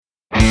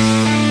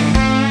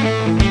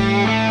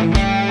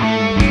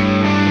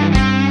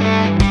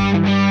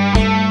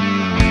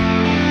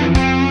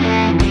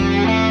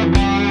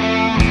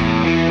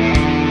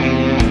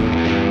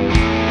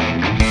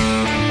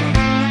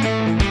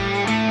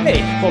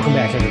Welcome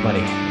back,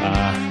 everybody.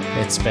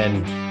 It's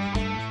been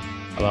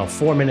about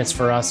 4 minutes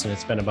for us, and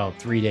it's been about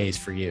 3 days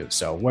for you.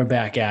 So we're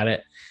back at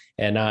it.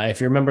 And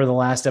if you remember the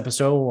last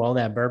episode, all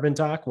that bourbon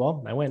talk,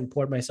 well, I went and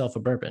poured myself a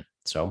bourbon.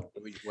 So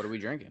What are we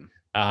drinking?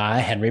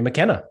 Henry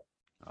McKenna.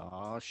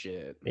 Oh,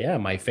 shit. Yeah,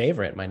 my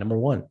favorite, my number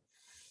one.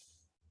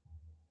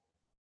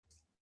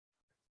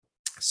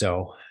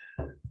 So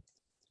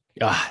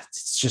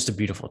it's just a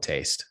beautiful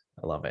taste.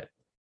 I love it.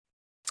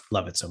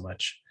 Love it so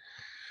much.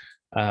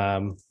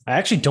 I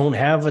actually don't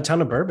have a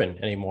ton of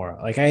bourbon anymore.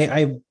 Like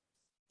I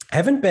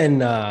haven't been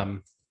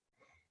haven't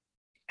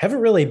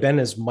really been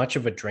as much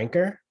of a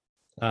drinker.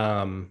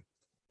 I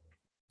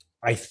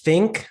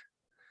think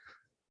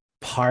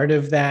part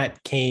of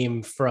that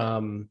came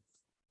from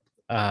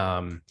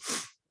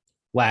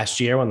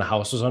last year when the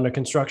house was under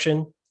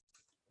construction.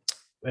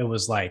 It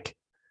was like,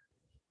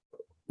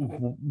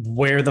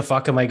 where the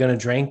fuck am I going to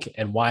drink,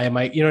 and why am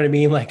I, you know what I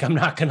mean? Like, I'm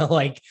not going to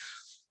like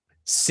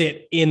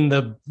sit in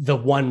the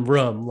one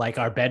room, like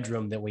our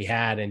bedroom that we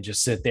had, and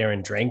just sit there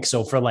and drink.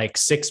 So for like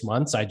 6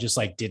 months, I just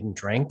like didn't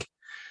drink.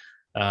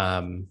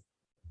 And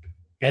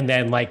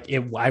then like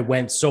I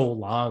went so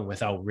long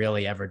without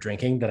really ever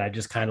drinking that I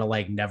just kind of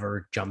like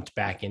never jumped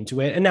back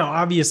into it. And now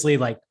obviously,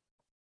 like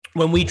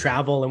when we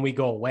travel and we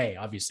go away,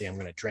 obviously I'm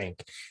going to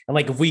drink. And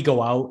like, if we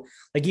go out,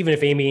 like even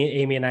if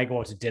Amy and I go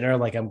out to dinner,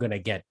 like I'm going to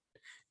get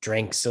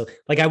drinks. So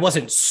like I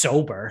wasn't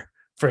sober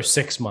for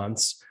 6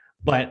 months,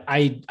 but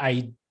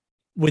I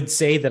would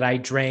say that I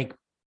drank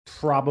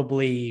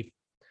probably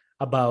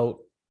about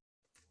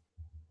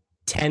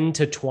 10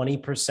 to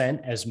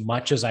 20% as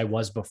much as I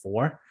was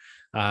before.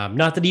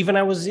 Not that even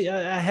I was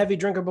a heavy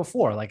drinker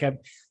before. Like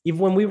even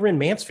when we were in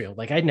Mansfield,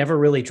 like I never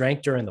really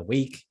drank during the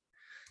week.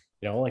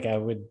 You know, like I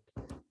would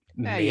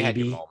maybe, you had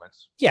your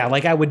moments. Yeah,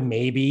 like I would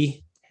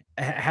maybe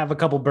have a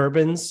couple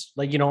bourbons,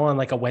 like, you know, on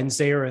like a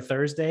Wednesday or a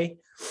Thursday.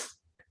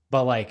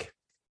 But like,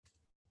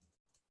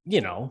 you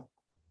know,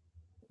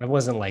 I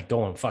wasn't like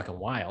going fucking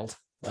wild.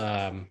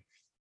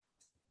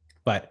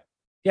 But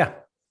yeah,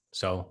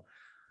 so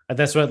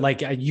that's what, like,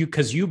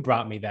 because you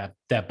brought me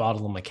that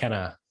bottle of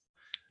McKenna.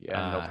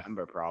 Yeah,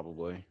 November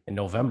probably. In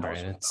November,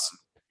 and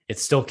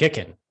it's still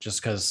kicking.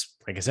 Just because,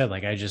 like I said,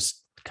 like I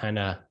just kind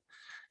of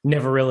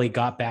never really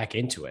got back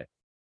into it.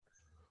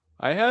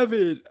 I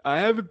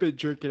haven't been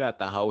drinking at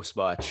the house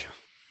much.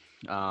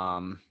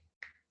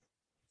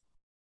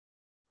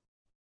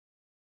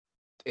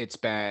 It's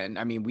been,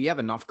 I mean, we have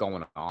enough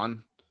going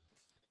on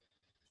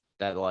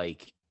that,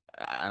 like,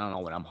 I don't know,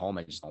 when I'm home,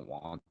 I just don't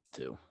want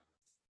to.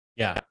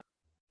 Yeah.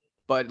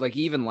 But like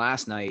even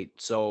last night,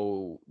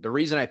 so the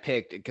reason I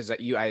picked, because I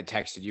had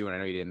texted you and I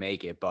know you didn't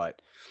make it,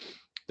 but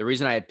the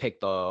reason I had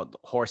picked the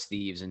Horse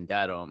Thieves in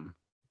Dedham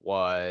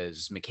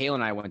was Michaela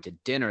and I went to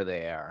dinner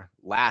there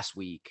last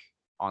week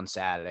on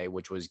Saturday,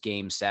 which was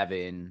Game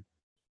 7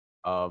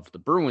 of the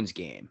Bruins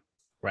game.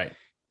 Right.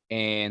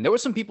 And there were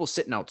some people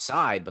sitting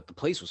outside, but the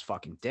place was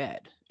fucking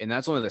dead. And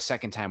that's only the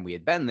second time we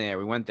had been there.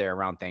 We went there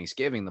around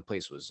Thanksgiving. The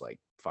place was like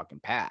fucking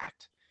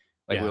packed.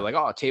 Like, we were like,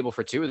 oh, a table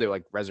for two. They're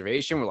like,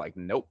 reservation. We're like,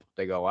 nope.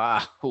 They go,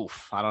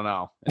 oof, I don't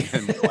know. And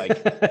then we're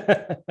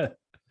like,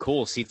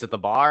 cool, seats at the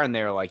bar. And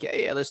they're like,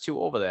 yeah, there's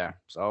two over there.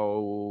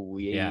 So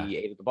we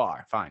ate at the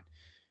bar. Fine.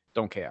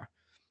 Don't care.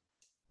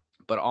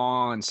 But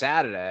on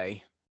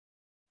Saturday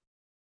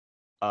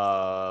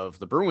of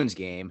the Bruins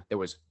game, there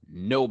was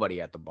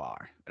nobody at the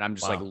bar. And I'm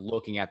just like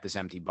looking at this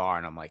empty bar,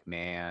 and I'm like,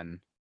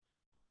 man,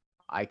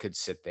 I could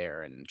sit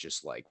there and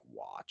just like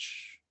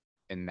watch,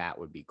 and that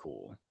would be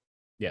cool.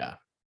 Yeah.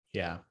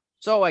 Yeah.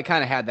 So I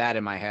kind of had that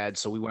in my head.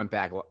 So we went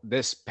back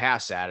this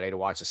past Saturday to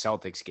watch the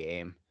Celtics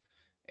game.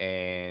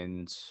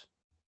 And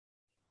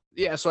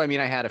yeah, so I mean,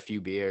 I had a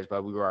few beers,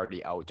 but we were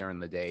already out during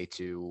the day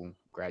to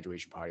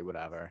graduation party,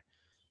 whatever.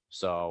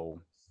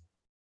 So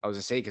I was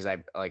gonna say, because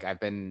I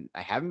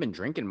haven't been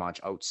drinking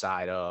much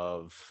outside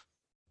of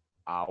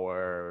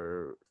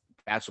our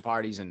bachelor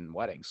parties and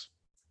weddings.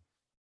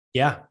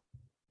 Yeah.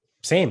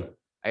 Same.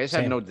 I just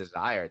have no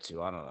desire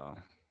to. I don't know.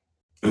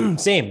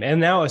 Same.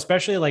 And now,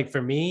 especially like for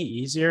me,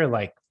 easier,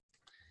 like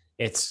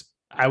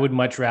I would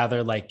much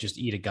rather like just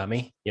eat a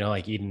gummy, you know,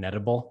 like eat an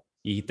edible.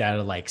 You eat that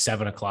at like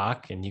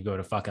 7:00 and you go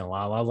to fucking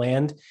La La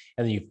Land,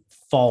 and then you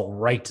fall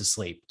right to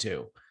sleep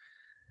too.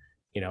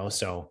 You know,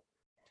 so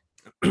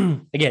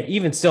again,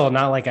 even still,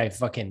 not like I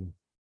fucking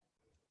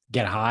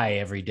get high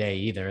every day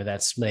either.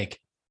 That's like,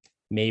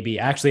 maybe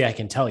actually I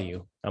can tell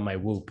you on my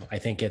Whoop, I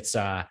think it's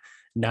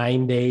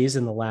 9 days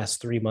in the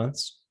last 3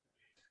 months.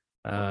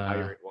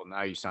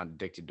 Now you sound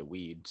addicted to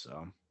weed,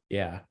 so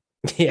yeah.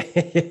 You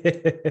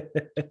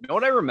know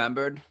what I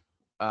remembered?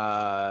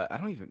 I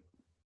don't even,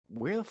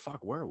 where the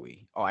fuck were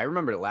we? Oh, I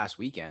remembered it last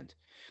weekend.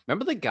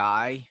 Remember the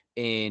guy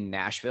in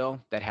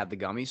Nashville that had the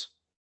gummies?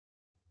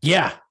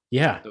 Yeah.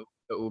 The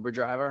Uber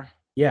driver?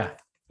 Yeah.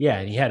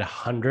 And he had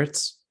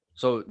hundreds.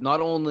 So it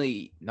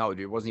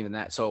wasn't even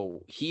that.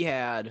 So he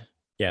had.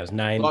 Yeah, it was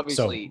 9. So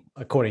obviously,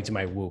 so according to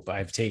my Whoop,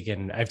 I've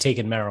taken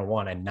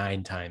marijuana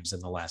 9 times in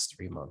the last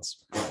 3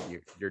 months.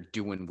 You're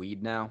doing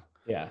weed now?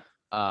 Yeah.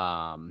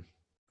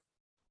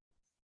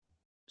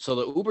 So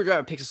the Uber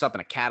driver picks us up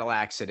in a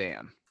Cadillac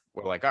sedan.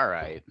 We're like, all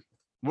right,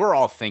 we're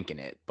all thinking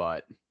it,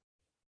 but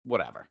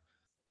whatever.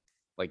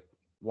 Like,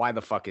 why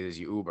the fuck does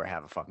your Uber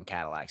have a fucking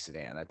Cadillac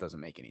sedan? That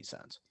doesn't make any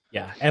sense.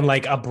 Yeah. And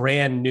like a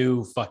brand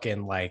new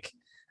fucking, like,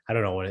 I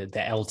don't know what the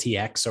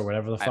LTX or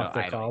whatever the fuck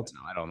they're called.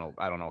 I don't know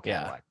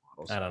Cadillac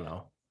models. I don't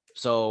know.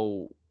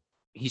 So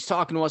he's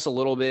talking to us a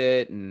little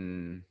bit,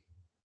 and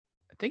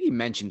I think he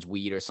mentions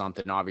weed or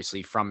something.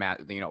 Obviously, from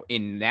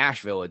in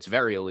Nashville, it's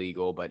very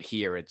illegal, but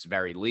here it's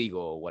very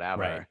legal,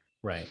 whatever.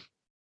 Right.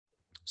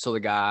 So the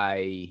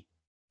guy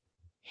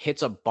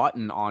hits a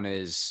button on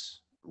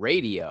his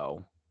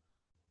radio,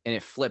 and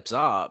it flips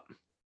up,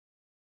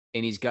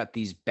 and he's got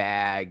these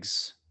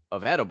bags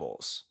of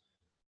edibles.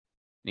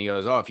 And he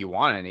goes, "Oh, if you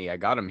want any, I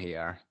got them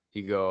here."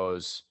 He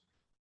goes,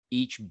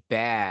 "Each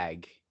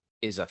bag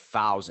is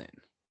 1,000."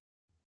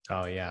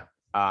 Oh yeah.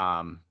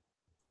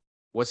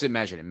 What's it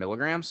measured in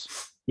milligrams?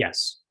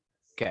 Yes.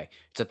 Okay,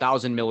 it's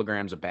 1,000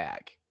 milligrams a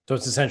bag. So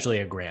it's essentially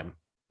a gram.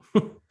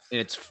 And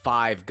it's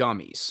 5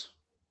 gummies.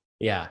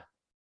 Yeah.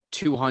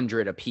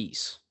 200 a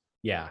piece.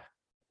 Yeah.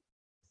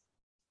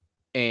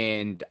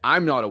 And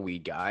I'm not a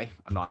weed guy.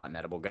 I'm not an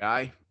edible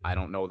guy. I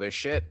don't know this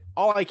shit.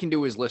 All I can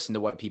do is listen to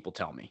what people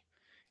tell me.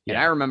 And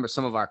I remember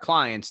some of our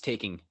clients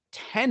taking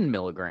 10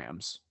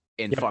 milligrams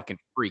and fucking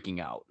freaking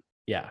out.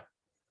 Yeah.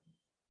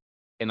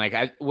 And like,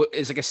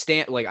 it's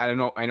like I don't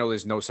know. I know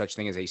there's no such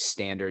thing as a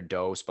standard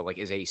dose, but like,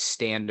 is a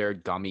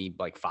standard gummy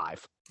like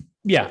 5?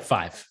 Yeah.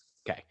 5.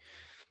 Okay.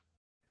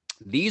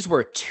 These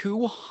were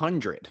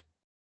 200.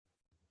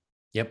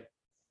 Yep.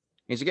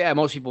 He's like, yeah,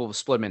 most people will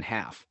split them in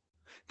half.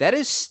 That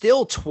is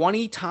still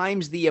 20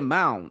 times the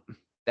amount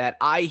that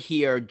I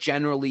hear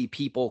generally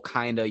people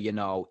kind of,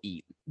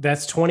 eat.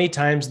 That's 20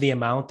 times the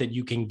amount that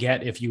you can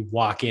get if you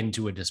walk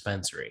into a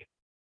dispensary.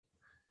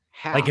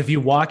 Half. Like if you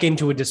walk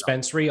into a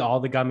dispensary, all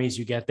the gummies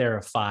you get there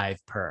are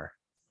 5 per.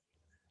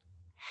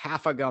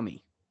 Half a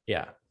gummy.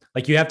 Yeah.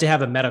 Like you have to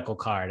have a medical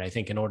card, I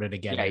think, in order to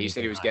get it. Yeah, you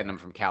said he was getting them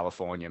from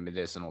California,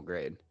 medicinal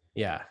grade.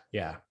 Yeah.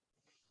 Yeah.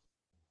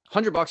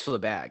 $100 for the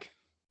bag.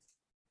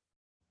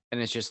 And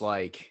it's just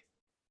like,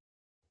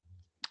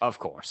 of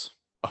course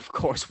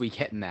we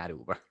get in that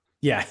Uber.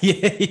 Yeah.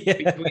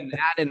 Between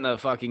that and the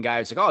fucking guy,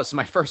 it's like, oh, this is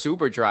my first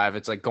Uber drive.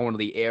 It's like going to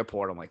the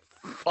airport. I'm like,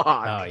 fuck.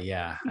 Oh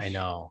yeah, I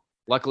know.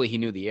 Luckily, he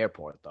knew the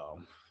airport though.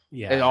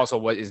 Yeah. It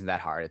also isn't that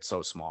hard. It's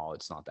so small.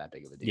 It's not that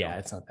big of a deal. Yeah,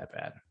 it's not that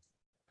bad.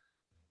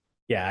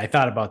 Yeah, I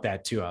thought about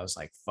that too. I was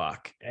like,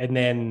 fuck. And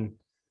then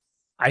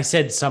I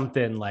said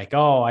something like,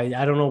 oh, I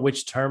don't know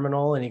which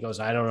terminal. And he goes,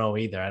 I don't know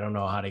either. I don't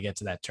know how to get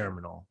to that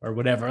terminal or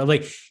whatever.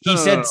 Like he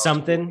said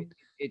something.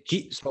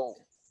 So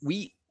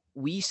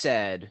we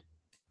said,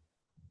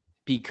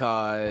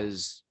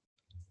 because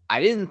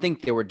I didn't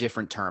think there were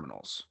different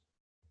terminals.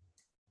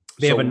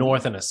 They have a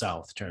north and a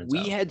south, turns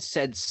out. We had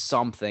said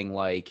something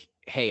like,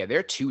 hey, are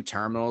there 2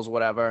 terminals,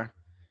 whatever?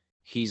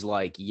 He's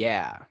like,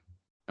 yeah.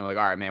 I'm like,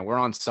 all right, man, we're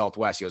on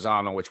Southwest. He goes, I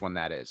don't know which one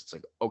that is. It's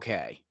like,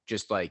 okay,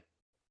 just like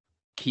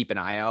keep an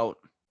eye out.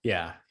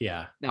 Yeah,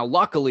 yeah. Now,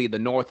 luckily, the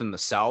north and the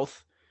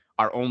south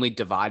are only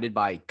divided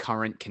by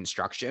current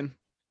construction.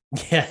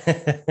 Yeah.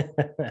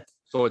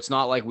 So it's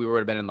not like we would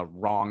have been in the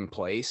wrong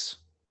place.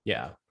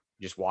 Yeah.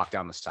 Just walk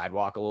down the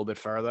sidewalk a little bit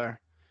further.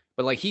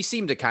 But like he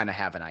seemed to kind of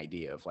have an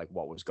idea of like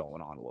what was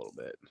going on a little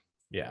bit.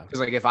 Yeah. Because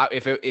like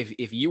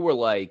if you were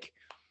like,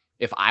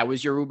 if I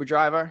was your Uber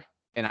driver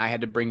and I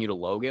had to bring you to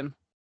Logan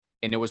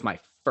and it was my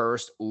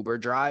first Uber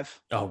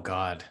drive. Oh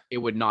God. It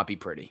would not be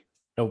pretty.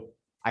 Nope.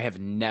 I have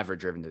never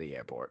driven to the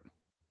airport.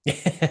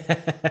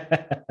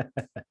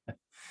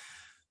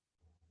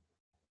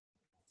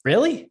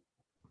 Really?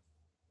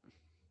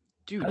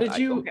 Dude, how did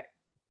you? Okay.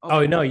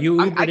 Oh no, you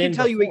Ubered I can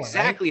tell you before,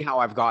 exactly right? how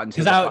I've gotten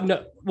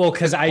to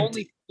because I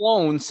only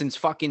flown since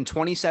fucking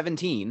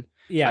 2017.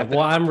 Yeah, well,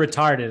 I'm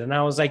retarded, and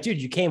I was like,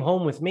 dude, you came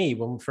home with me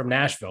from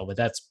Nashville, but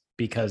that's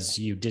because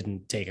you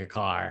didn't take a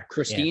car.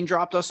 Christine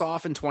dropped us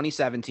off in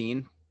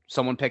 2017.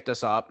 Someone picked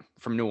us up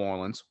from New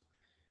Orleans.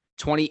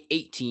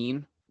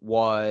 2018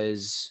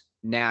 was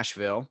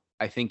Nashville.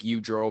 I think you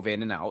drove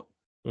in and out.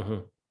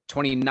 Mm-hmm.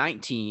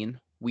 2019,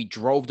 we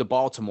drove to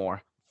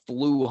Baltimore,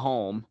 flew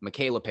home.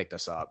 Michaela picked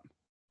us up.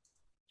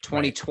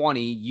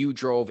 2020, you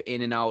drove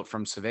in and out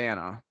from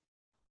Savannah.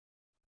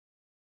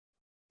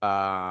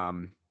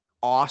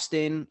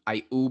 Austin,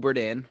 I Ubered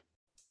in,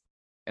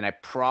 and I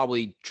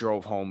probably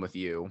drove home with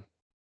you.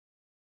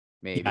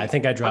 Maybe. Yeah, I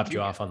think I dropped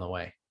you off on the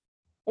way.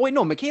 Oh wait,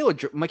 no,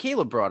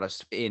 Michaela brought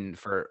us in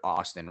for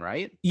Austin,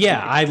 right?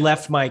 Yeah, I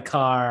left my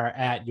car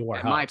at your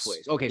house. My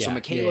place. Okay, so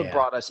Michaela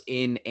brought us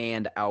in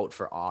and out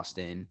for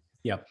Austin.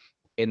 Yep.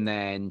 And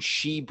then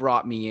she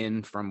brought me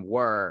in from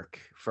work,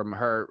 from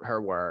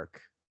her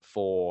work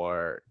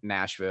for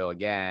Nashville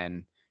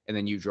again, and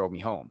then you drove me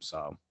home.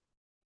 So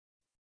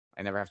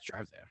I never have to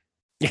drive there.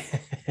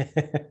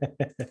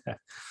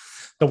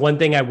 The one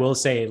thing I will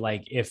say,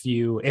 like if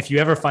you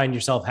ever find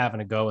yourself having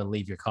to go and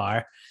leave your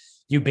car,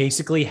 you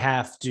basically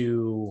have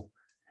to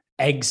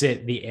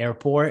exit the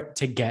airport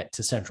to get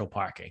to central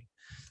parking.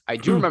 I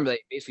do remember they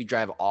basically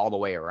drive all the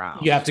way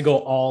around. You have to go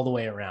all the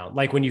way around.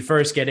 Like when you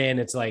first get in,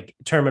 it's like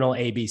terminal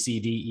A, B, C,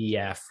 D, E,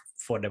 F,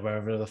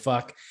 whatever the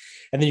fuck.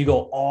 And then you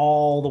go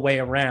all the way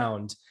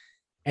around.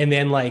 And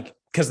then like,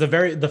 because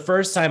the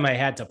first time I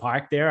had to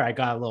park there, I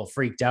got a little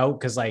freaked out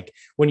because like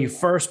when you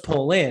first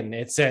pull in,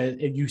 it says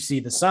you see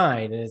the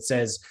sign and it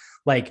says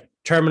like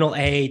terminal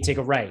A, take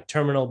a right,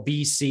 terminal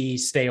B, C,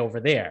 stay over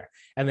there.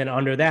 And then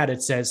under that,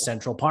 it says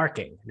central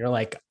parking. And you're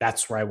like,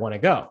 that's where I want to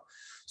go.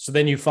 So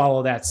then you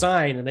follow that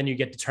sign and then you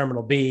get to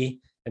terminal B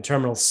and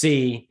terminal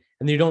C,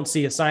 and you don't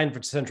see a sign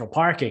for central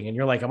parking. And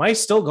you're like, am I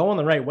still going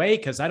the right way?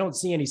 Because I don't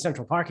see any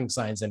central parking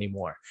signs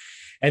anymore.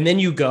 And then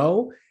you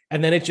go,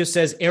 and then it just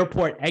says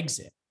airport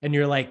exit. And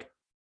you're like,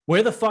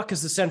 where the fuck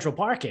is the central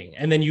parking?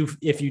 And then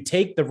if you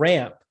take the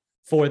ramp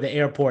for the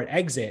airport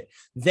exit,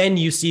 then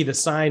you see the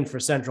sign for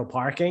central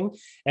parking.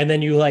 And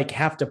then you like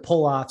have to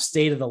pull off,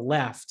 stay to the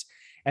left.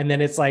 And then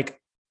it's like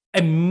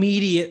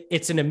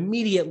it's an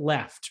immediate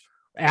left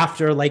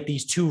after like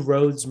these two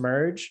roads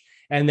merge.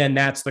 And then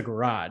that's the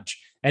garage.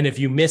 And if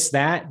you miss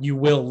that, you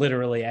will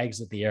literally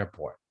exit the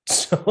airport.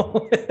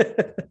 So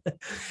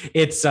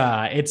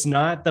it's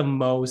not the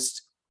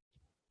most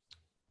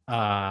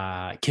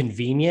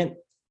convenient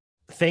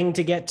thing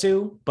to get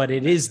to, but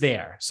it is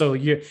there. So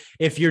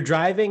if you're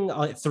driving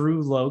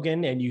through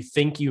Logan and you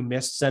think you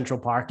missed central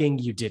parking,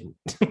 you didn't.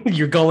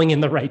 You're going in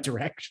the right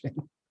direction.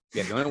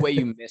 Yeah, the only way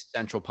you miss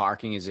central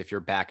parking is if you're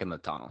back in the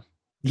tunnel.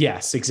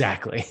 Yes,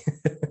 exactly.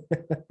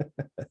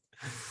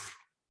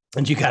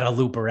 And you got to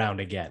loop around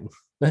again.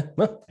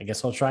 Well, I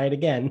guess I'll try it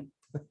again.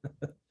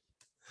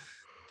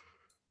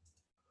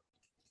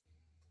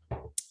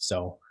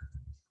 So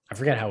I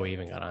forget how we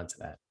even got onto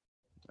that.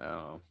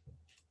 Oh,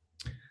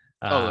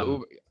 the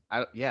Uber.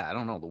 I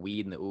don't know, the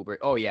weed and the Uber.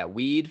 Oh yeah,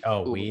 weed. Oh,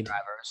 Uber weed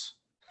drivers.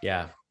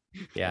 Yeah.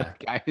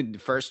 I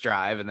first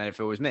drive, and then if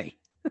it was me.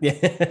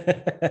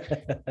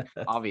 Yeah.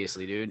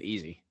 Obviously, dude,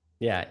 easy.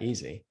 Yeah,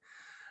 easy.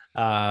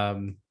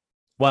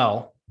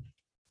 Well,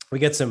 we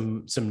get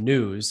some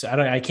news.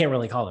 I can't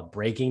really call it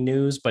breaking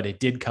news, but it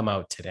did come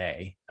out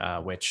today,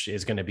 which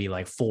is going to be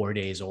like 4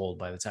 days old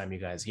by the time you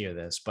guys hear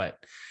this. But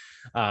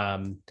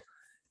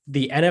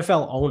the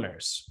NFL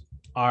owners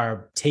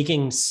are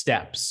taking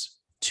steps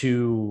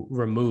to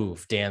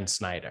remove Dan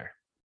Snyder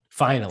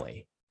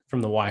finally from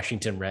the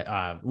Washington Red.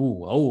 I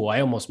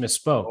almost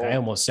misspoke. I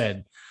almost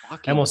said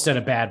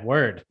a bad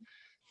word.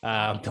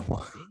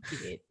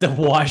 The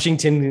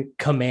Washington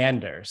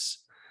Commanders,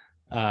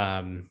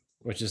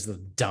 which is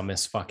the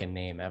dumbest fucking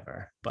name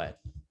ever. But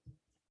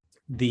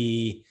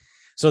the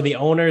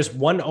owners,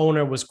 one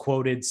owner was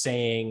quoted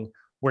saying,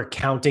 "We're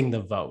counting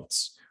the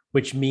votes,"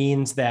 which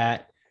means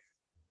that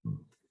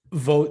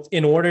vote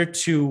in order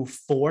to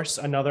force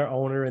another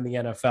owner in the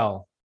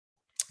NFL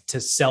to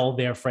sell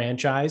their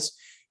franchise,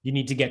 you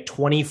need to get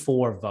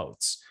 24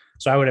 votes.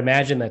 So I would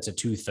imagine that's a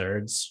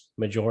 2/3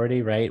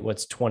 majority, right?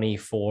 What's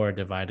 24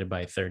 divided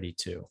by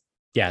 32?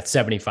 Yeah, it's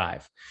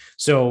 75.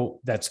 So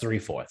that's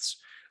 3/4.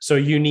 So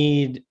you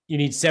need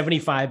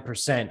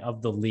 75%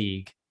 of the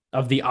league,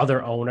 of the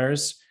other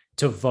owners,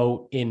 to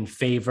vote in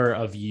favor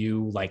of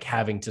you like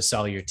having to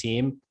sell your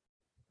team,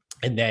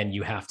 and then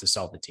you have to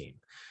sell the team.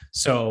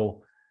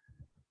 So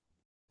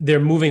they're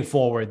moving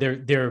forward.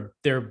 They're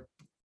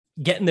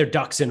getting their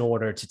ducks in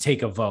order to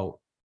take a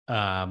vote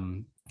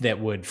that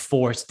would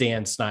force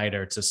Dan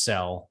Snyder to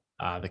sell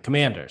the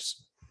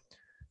Commanders.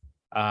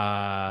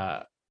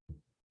 My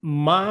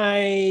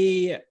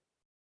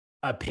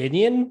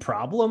opinion,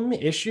 problem,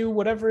 issue,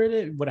 whatever it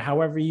is,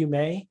 however you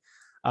may,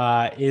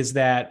 is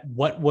that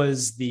what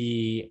was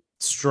the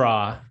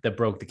straw that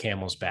broke the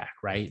camel's back,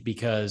 right?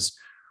 Because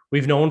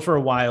we've known for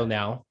a while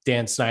now,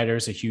 Dan Snyder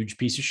is a huge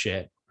piece of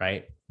shit,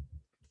 right?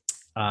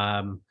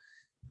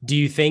 Do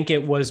you think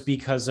it was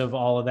because of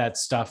all of that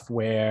stuff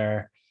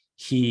where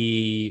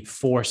he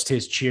forced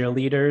his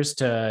cheerleaders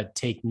to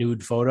take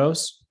nude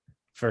photos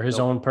for his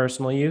own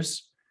personal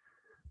use?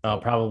 Oh,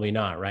 probably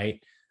not,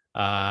 right?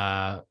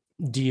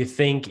 Do you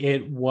think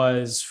it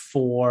was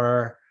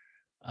for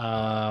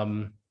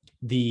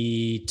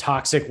the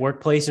toxic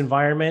workplace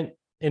environment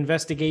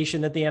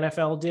investigation that the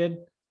NFL did?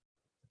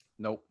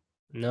 Nope.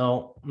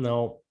 No.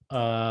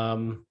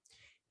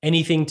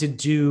 Anything to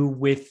do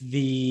with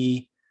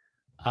the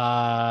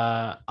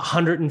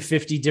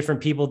 150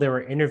 different people that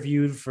were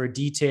interviewed for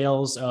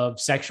details of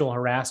sexual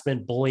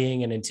harassment,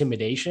 bullying, and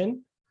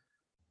intimidation?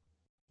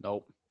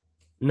 Nope.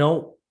 You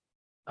know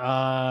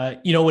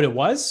what it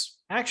was,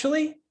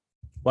 actually?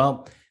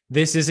 Well,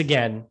 this is,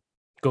 again,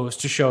 goes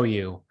to show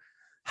you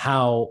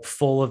how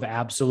full of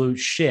absolute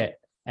shit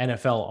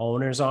NFL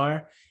owners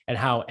are and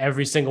how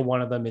every single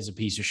one of them is a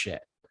piece of shit.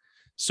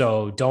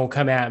 So don't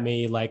come at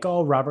me like,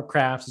 oh, Robert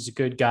Kraft is a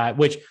good guy,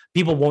 which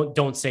people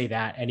don't say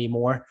that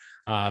anymore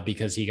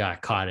because he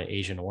got caught at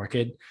Asian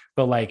Orchid.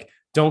 But like,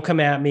 don't come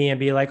at me and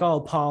be like,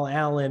 oh, Paul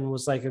Allen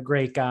was like a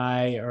great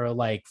guy, or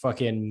like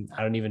fucking,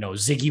 I don't even know,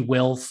 Ziggy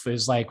Wilf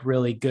is like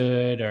really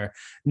good, or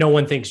no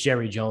one thinks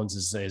Jerry Jones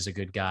is a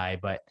good guy.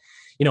 But,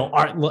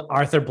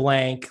 Arthur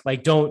Blank,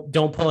 like don't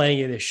pull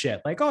any of this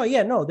shit. Like, oh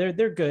yeah, no,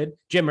 they're good.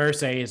 Jim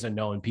Irsay is a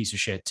known piece of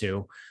shit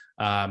too.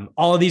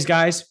 All of these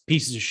guys,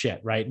 pieces of shit,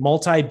 right?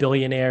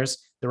 Multi-billionaires,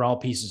 they're all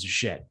pieces of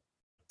shit.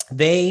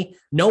 They,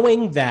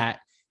 knowing that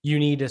you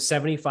need a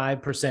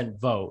 75%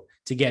 vote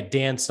to get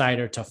Dan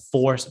Snyder to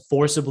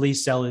forcibly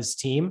sell his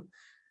team,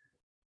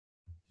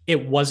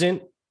 it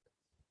wasn't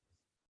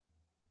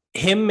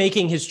him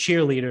making his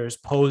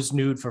cheerleaders pose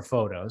nude for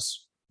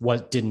photos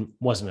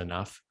wasn't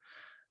enough.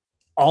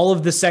 All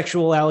of the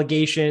sexual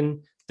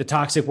allegation, the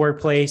toxic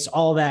workplace,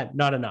 all that,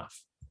 not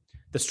enough.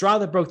 The straw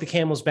that broke the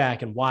camel's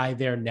back and why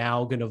they're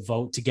now going to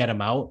vote to get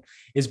him out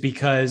is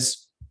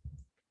because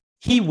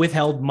he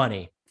withheld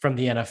money from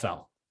the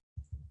NFL.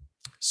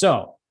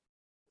 So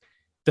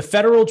the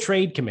Federal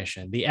Trade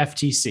Commission, the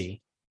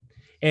FTC,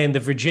 and the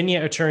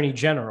Virginia Attorney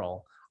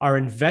General are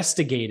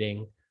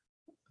investigating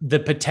the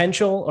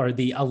potential or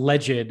the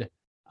alleged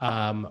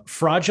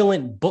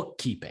fraudulent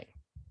bookkeeping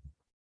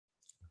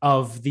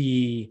of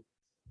the,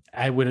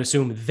 I would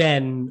assume,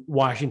 then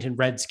Washington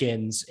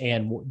Redskins,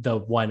 and the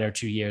 1 or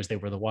 2 years they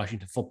were the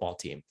Washington football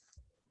team.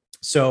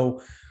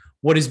 So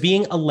what is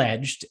being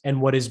alleged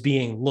and what is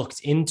being looked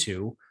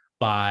into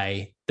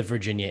by the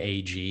Virginia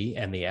AG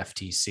and the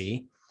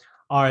FTC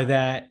are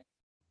that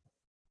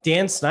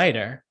Dan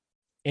Snyder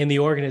and the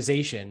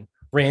organization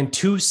ran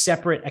 2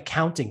 separate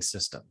accounting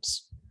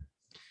systems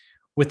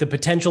with the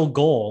potential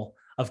goal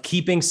of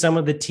keeping some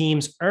of the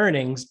team's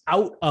earnings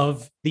out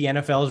of the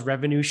NFL's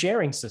revenue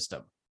sharing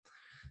system.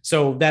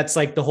 So that's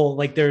like the whole,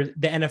 like the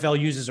NFL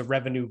uses a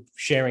revenue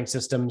sharing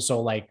system.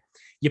 So like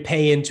you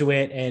pay into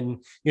it,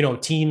 and,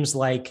 teams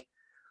like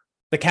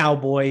the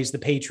Cowboys, the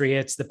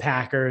Patriots, the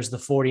Packers, the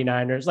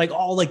 49ers, like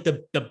all like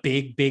the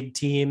big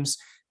teams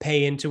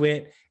pay into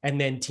it.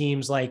 And then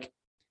teams like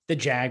the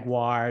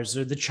Jaguars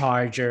or the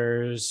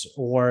Chargers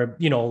or,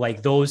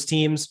 like those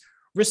teams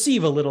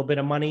receive a little bit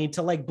of money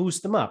to like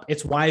boost them up.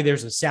 It's why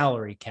there's a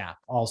salary cap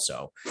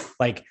also.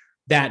 Like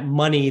that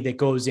money that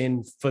goes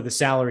in for the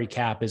salary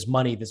cap is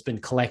money that's been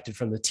collected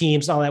from the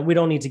teams. All that, we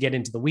don't need to get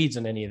into the weeds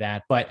on any of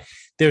that, but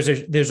there's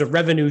a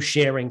revenue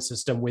sharing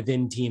system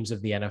within teams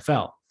of the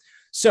NFL.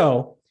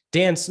 So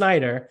Dan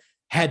Snyder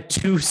had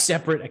 2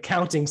 separate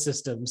accounting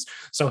systems,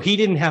 so he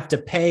didn't have to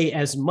pay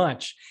as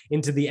much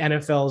into the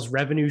NFL's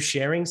revenue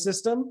sharing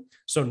system.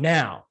 So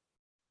now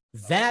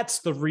that's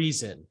the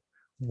reason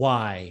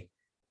why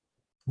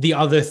the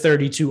other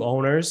 32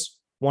 owners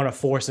want to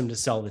force him to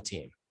sell the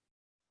team,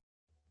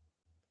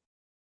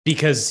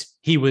 because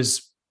he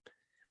was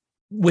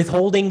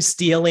withholding,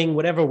 stealing,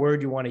 whatever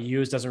word you want to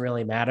use, doesn't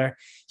really matter.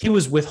 He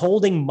was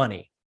withholding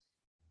money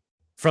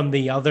from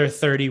the other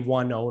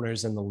 31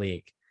 owners in the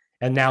league.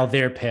 And now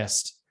they're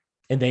pissed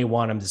and they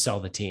want him to sell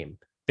the team.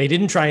 They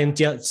didn't try and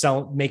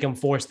make him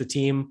force the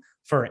team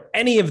for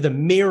any of the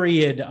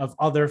myriad of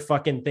other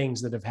fucking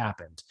things that have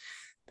happened.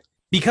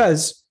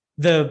 Because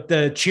the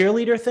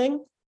cheerleader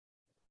thing,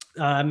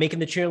 making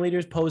the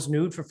cheerleaders pose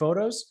nude for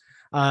photos,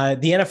 the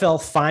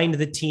NFL fined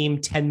the team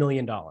 $10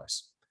 million.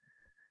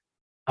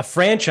 A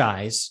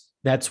franchise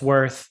that's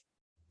worth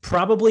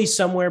probably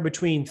somewhere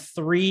between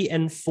 3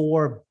 and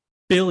 4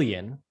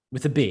 billion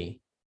with a B.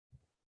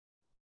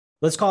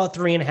 Let's call it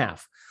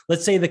 3.5.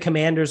 Let's say the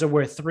Commanders are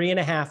worth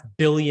 $3.5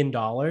 billion.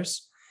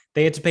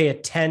 They had to pay a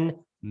 $10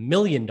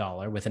 million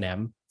with an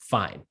M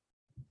fine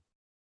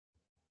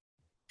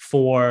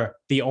for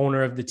the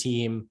owner of the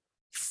team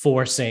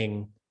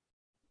forcing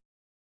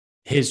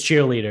his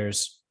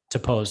cheerleaders to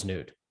pose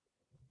nude.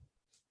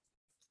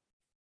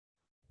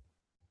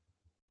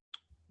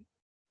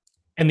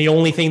 And the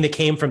only thing that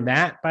came from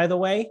that, by the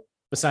way,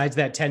 besides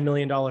that $10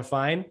 million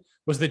fine,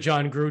 was that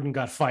John Gruden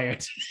got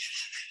fired.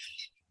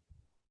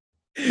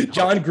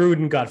 John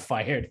Gruden got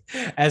fired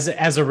as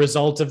a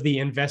result of the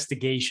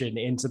investigation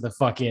into the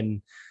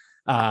fucking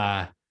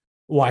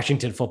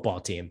Washington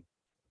football team.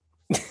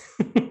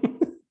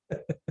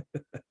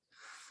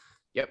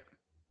 Yep.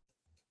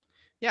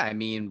 Yeah, I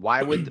mean,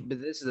 why would but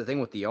this is the thing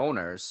with the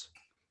owners,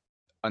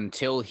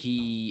 until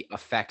he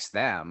affects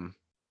them,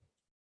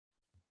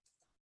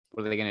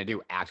 what are they going to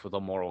do? Act with a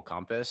moral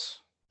compass?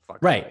 Fuck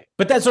right. Away.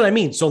 But that's what I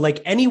mean. So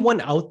like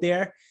anyone out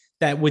there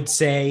that would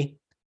say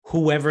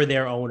whoever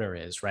their owner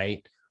is,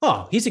 right?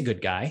 Oh, he's a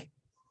good guy.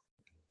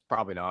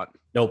 Probably not.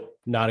 Nope,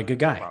 not a good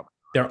guy.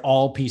 They're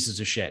all pieces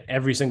of shit.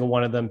 Every single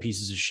one of them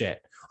pieces of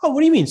shit. Oh, what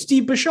do you mean?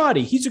 Steve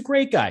Bisciotti, he's a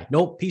great guy.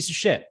 Nope, piece of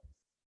shit.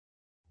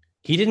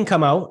 He didn't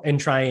come out and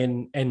try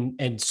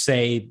and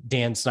say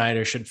Dan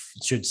Snyder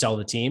should sell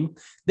the team.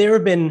 There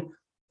have been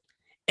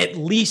at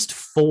least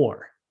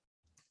 4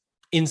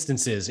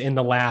 instances in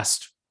the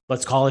last,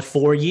 let's call it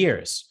 4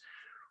 years,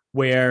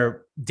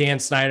 where Dan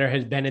Snyder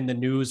has been in the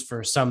news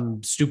for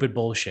some stupid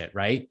bullshit,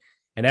 right?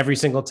 And every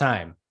single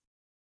time,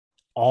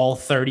 all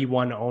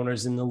 31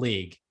 owners in the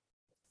league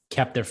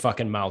kept their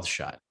fucking mouths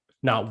shut.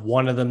 Not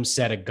one of them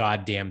said a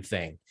goddamn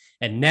thing.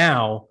 And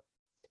now,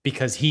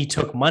 because he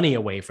took money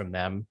away from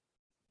them,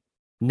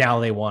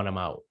 now they want him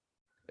out.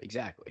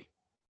 Exactly.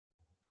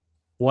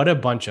 What a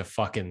bunch of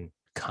fucking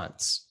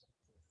cunts.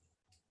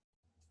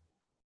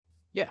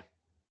 Yeah.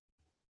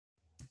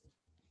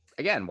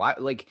 again, why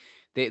like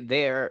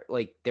they're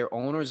like they're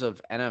owners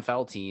of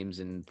NFL teams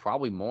and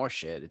probably more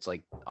shit. It's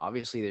like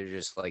obviously they're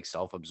just like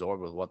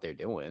self-absorbed with what they're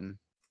doing.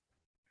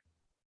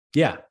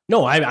 Yeah.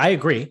 No, I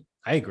agree.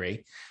 I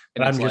agree.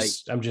 But And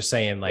I'm just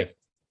saying like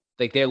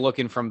they're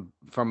looking from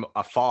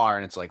afar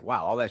and it's like,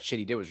 wow, all that shit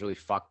he did was really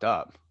fucked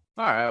up.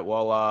 All right,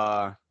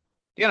 well,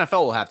 the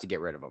NFL will have to get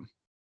rid of him.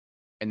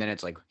 And then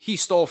it's like, he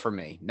stole from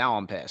me. Now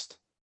I'm pissed.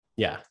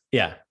 Yeah.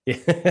 Yeah.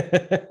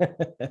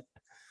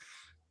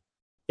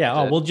 Yeah.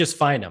 Oh, we'll just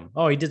fine him.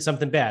 Oh, he did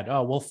something bad.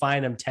 Oh, we'll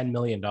fine him $10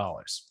 million.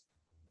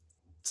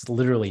 It's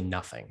literally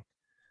nothing.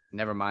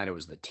 Never mind. It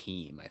was the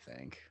team, I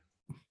think.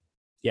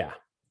 Yeah.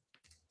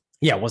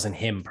 Yeah. It wasn't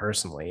him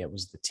personally. It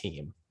was the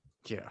team.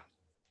 Yeah.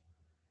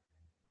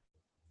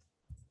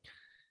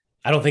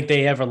 I don't think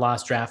they ever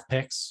lost draft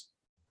picks.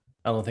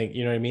 I don't think,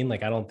 you know what I mean?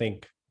 Like, I don't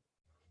think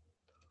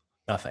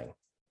nothing.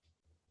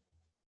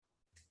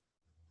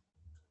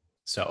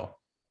 So,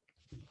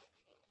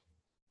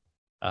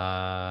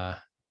 and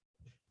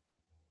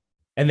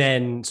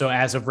then, so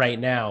as of right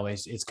now,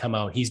 it's come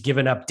out, he's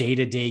given up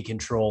day-to-day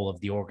control of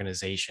the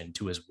organization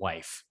to his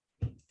wife.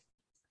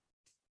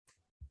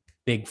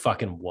 Big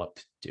fucking whoop,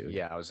 dude.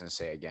 Yeah, I was gonna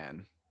say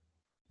again.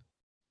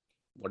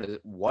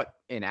 What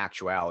in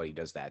actuality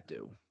does that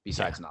do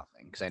besides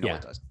nothing? Because I know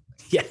it does.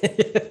 Yeah.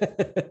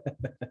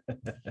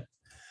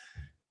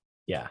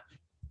 Yeah.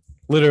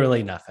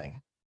 Literally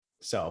nothing.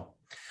 So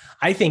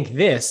I think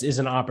this is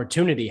an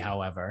opportunity,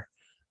 however,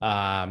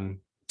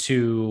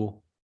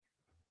 to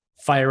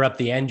fire up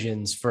the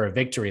engines for a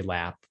victory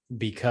lap,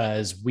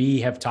 because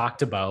we have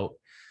talked about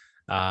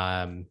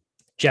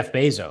Jeff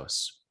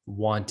Bezos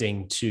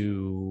wanting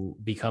to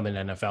become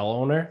an NFL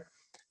owner,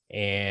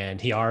 and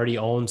he already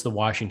owns the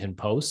Washington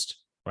Post,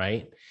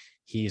 right?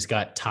 He's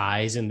got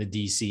ties in the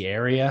DC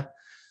area.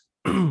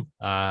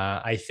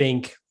 I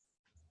think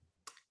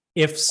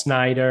if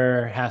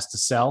Snyder has to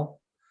sell,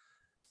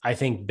 I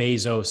think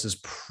Bezos is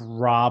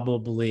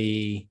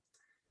probably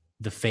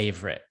the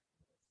favorite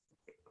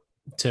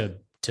to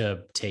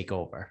take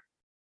over,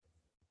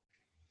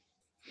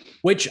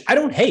 which I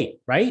don't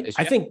hate, right?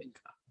 I think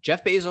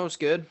Jeff Bezos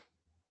good.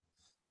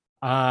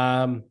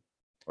 Or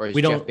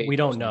we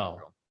don't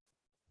know.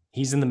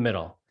 He's in the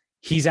middle.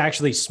 He's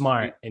actually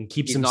smart and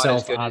keeps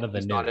himself out of the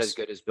news. Not as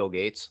good as Bill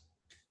Gates.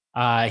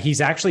 He's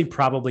actually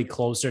probably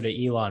closer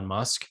to Elon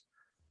Musk.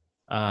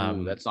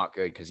 That's not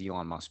good because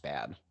Elon Musk's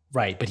bad.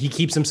 Right, but he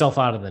keeps himself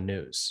out of the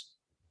news.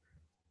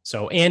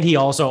 So, and he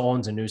also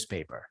owns a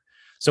newspaper.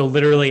 So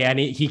literally,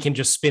 he can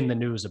just spin the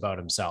news about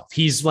himself.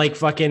 He's like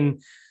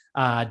fucking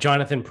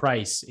Jonathan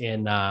Pryce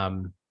in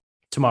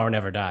Tomorrow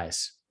Never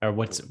Dies. Or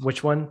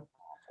which one?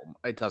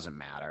 It doesn't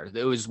matter.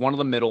 It was one of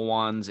the middle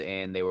ones,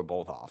 and they were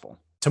both awful.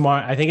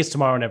 I think it's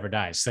Tomorrow Never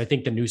Dies. I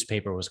think the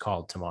newspaper was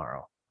called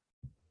Tomorrow.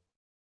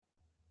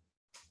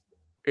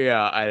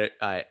 Yeah,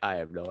 I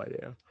have no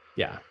idea.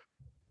 Yeah.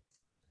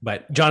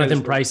 But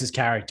Jonathan Pryce's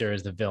character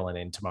is the villain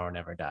in Tomorrow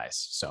Never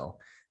Dies. So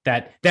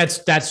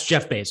that's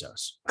Jeff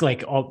Bezos,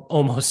 like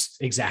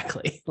almost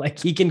exactly. Like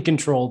he can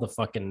control the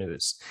fucking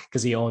news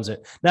because he owns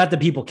it. Not that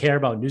people care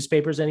about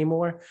newspapers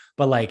anymore,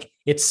 but like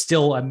it's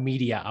still a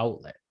media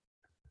outlet.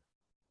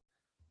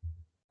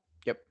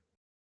 Yep.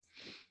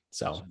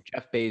 So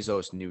Jeff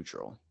Bezos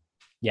neutral.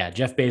 Yeah,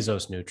 Jeff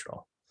Bezos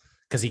neutral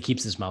because he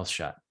keeps his mouth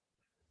shut.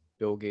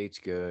 Bill Gates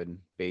good,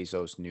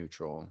 Bezos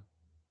neutral,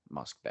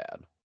 Musk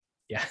bad.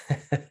 Yeah.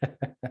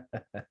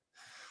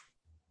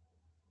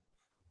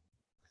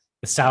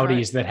 The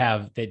Saudis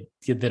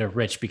that are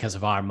rich because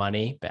of our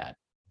money, bad.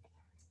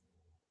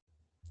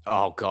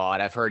 Oh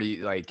God, I've heard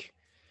like.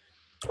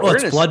 Oh,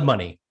 it's blood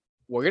money.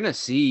 We're gonna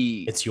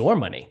see. It's your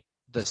money.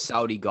 The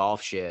Saudi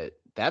golf shit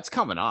that's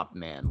coming up,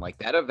 man. Like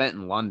that event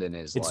in London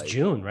is. It's like,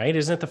 June, right?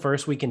 Isn't it the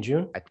first week in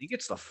June? I think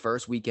it's the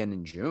first weekend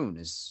in June.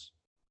 Is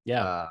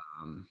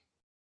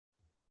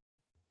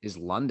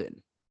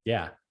London?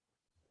 Yeah.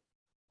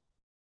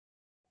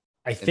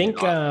 I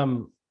think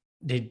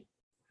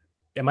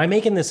am I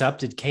making this up?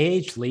 Did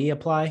KH Lee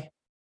apply?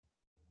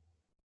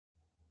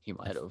 He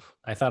might have.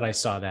 I thought I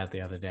saw that the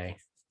other day.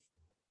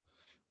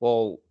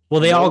 Well,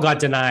 they all got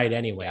denied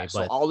anyway. Yeah,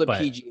 so all the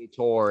PGA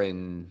Tour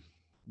and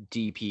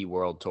DP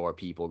World Tour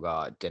people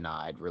got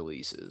denied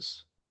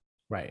releases.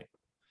 Right.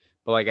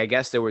 But like I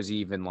guess there was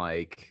even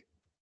like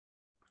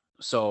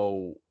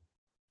some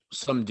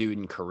dude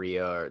in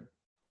Korea or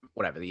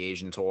whatever, the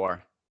Asian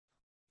tour.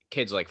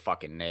 Kids like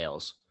fucking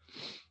nails.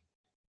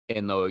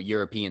 And the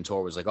European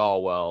tour was like, oh,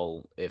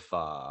 well,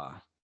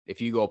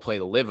 if you go play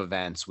the live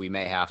events, we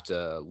may have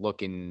to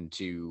look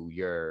into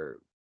your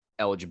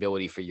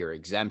eligibility for your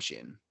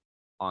exemption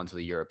onto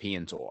the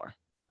European tour.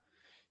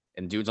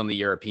 And dudes on the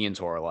European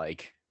tour are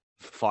like,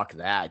 fuck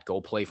that.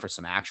 Go play for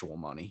some actual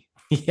money.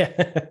 Yeah.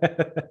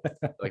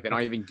 Like they're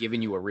not even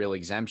giving you a real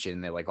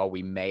exemption. They're like, oh,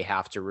 we may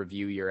have to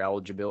review your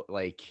eligibility.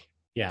 Like,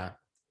 yeah.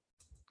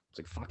 It's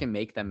like fucking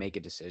make them make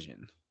a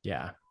decision.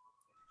 Yeah.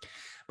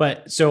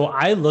 But so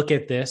I look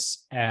at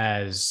this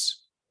as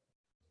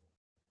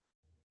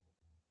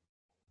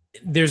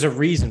there's a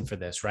reason for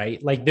this,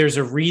 right? Like there's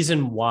a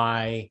reason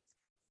why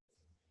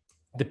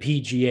the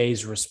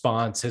PGA's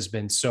response has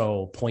been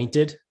so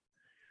pointed,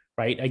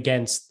 right,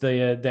 against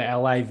the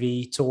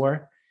LIV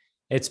tour.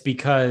 It's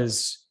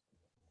because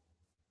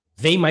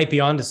they might be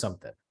onto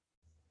something.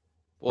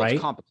 Well, right?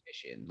 It's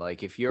competition.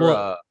 Like if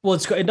you're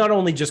it's not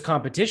only just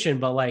competition,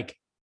 but like,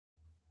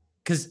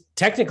 because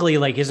technically,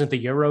 like, isn't the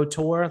Euro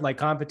Tour like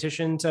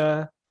competition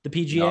to the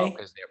PGA? No,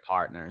 because they're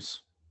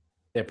partners.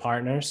 They're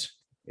partners.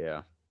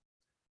 Yeah.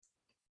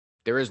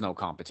 There is no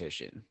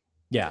competition.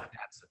 Yeah.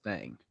 That's the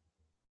thing.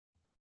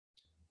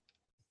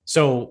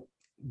 So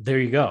there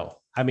you go.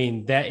 I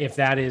mean, that if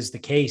that is the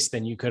case,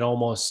 then you could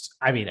almost,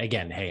 I mean,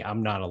 again, hey,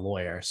 I'm not a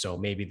lawyer, so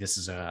maybe this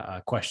is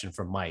a question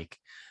from Mike.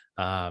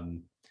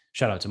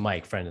 Shout out to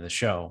Mike, friend of the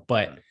show.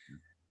 But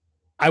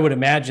I would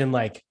imagine,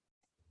 like,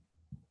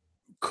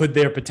 could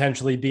there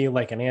potentially be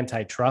like an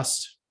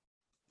antitrust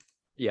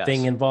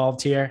thing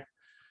involved here?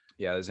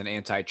 Yeah, there's an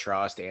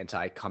antitrust,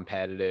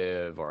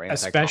 anti-competitive, or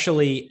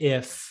especially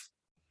if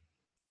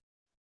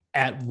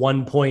at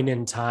one point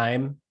in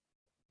time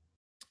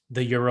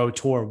the Euro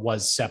Tour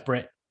was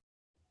separate,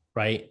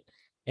 right?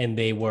 And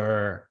they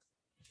were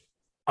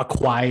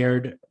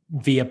acquired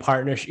via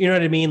partnership. You know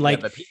what I mean?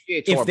 Like,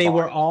 if they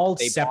were all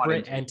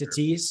separate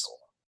entities.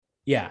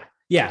 Yeah.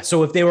 Yeah.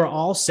 So if they were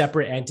all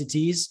separate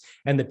entities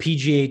and the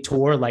PGA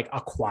Tour like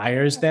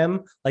acquires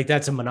them, like,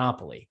 that's a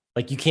monopoly.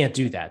 Like, you can't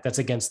do that. That's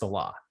against the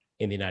law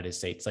in the United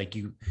States. Like,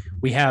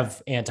 we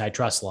have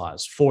antitrust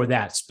laws for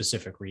that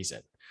specific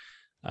reason.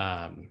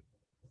 The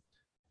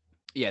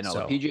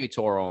PGA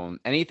Tour owns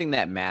anything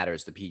that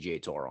matters. The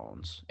PGA Tour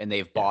owns, and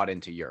they've bought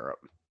into Europe.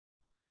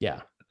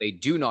 Yeah. They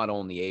do not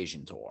own the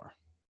Asian Tour.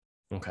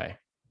 Okay.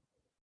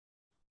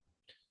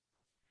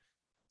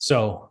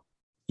 So,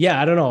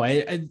 yeah, I don't know.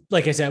 I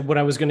like I said, what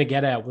I was going to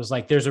get at was,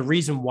 like, there's a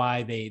reason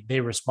why they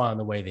respond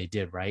the way they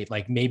did, right?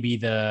 Like, maybe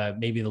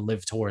the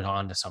Live Tour is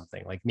onto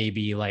something. Like,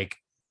 maybe, like,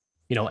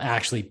 you know,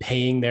 actually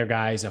paying their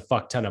guys a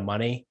fuck ton of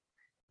money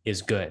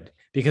is good,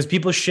 because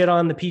people shit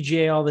on the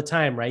PGA all the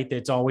time, right?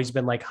 It's always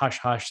been like hush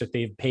hush that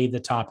they've paid the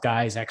top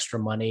guys extra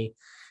money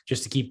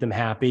just to keep them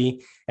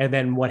happy. And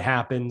then what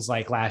happens,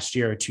 like last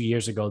year or 2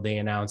 years ago, they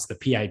announced the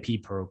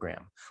PIP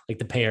program, like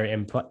the Player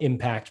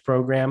Impact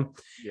program.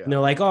 Yeah. And they're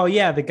like, oh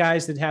yeah, the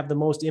guys that have the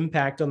most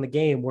impact on the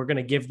game, we're going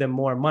to give them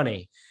more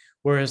money.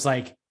 Whereas,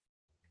 like,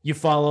 you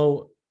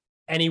follow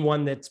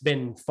anyone that's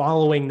been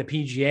following the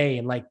PGA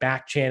and like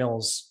back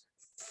channels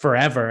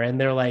forever, and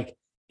they're like,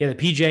 yeah, the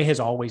PGA has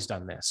always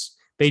done this.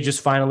 They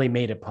just finally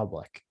made it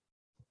public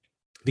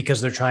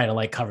because they're trying to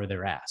like cover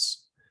their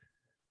ass.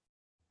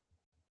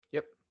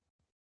 Yep.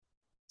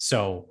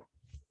 So,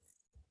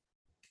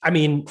 I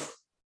mean,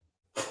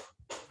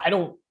 I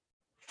don't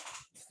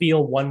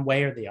feel one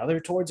way or the other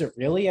towards it,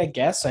 really, I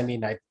guess. I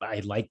mean, I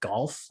like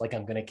golf. Like,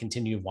 I'm going to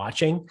continue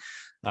watching.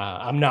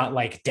 I'm not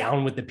like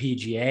down with the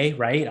PGA,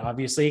 right?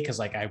 Obviously, because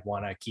like I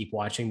want to keep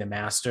watching the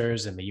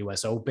Masters and the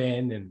US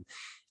Open and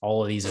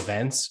all of these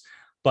events.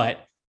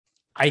 But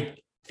I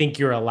think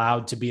you're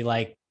allowed to be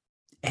like,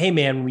 hey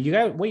man, what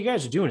you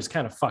guys are doing is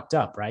kind of fucked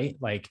up, right?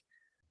 Like,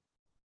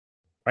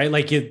 right?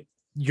 Like,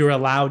 you're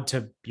allowed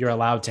to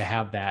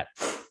have that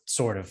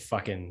sort of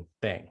fucking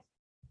thing.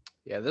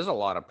 Yeah, there's a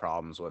lot of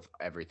problems with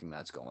everything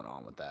that's going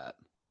on with that.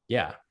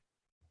 Yeah.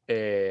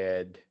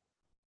 And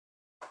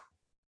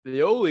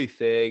the only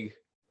thing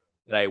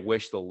that I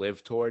wish the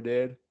Live Tour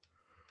did,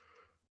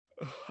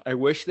 I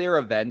wish their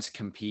events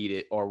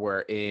competed or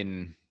were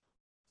in,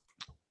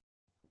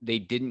 they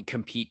didn't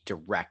compete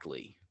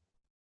directly,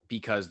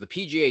 because the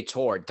PGA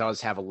Tour does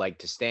have a leg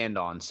to stand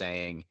on,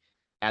 saying,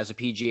 as a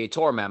PGA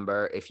Tour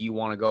member, if you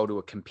want to go to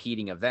a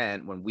competing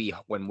event when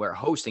we're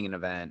hosting an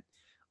event,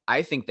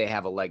 I think they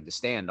have a leg to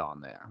stand on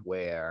there,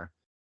 where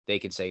they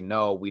can say,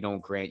 no, we don't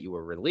grant you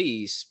a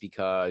release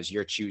because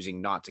you're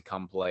choosing not to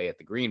come play at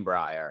the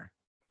Greenbrier.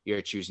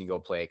 You're choosing to go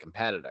play a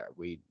competitor.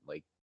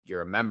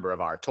 You're a member of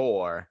our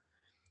tour.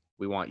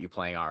 We want you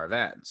playing our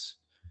events.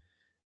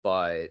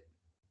 But,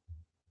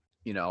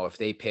 you know, if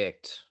they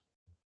picked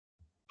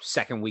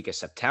second week of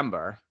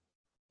September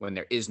when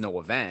there is no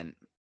event,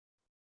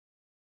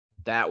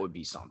 that would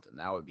be something.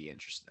 That would be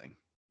interesting.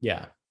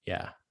 Yeah.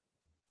 Yeah.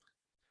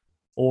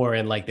 Or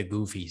in like the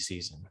goofy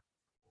season.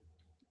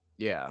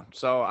 Yeah.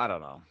 So I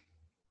don't know.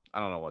 I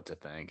don't know what to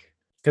think.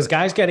 Because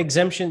guys got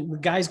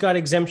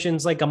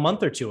exemptions like a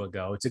month or two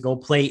ago to go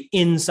play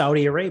in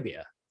Saudi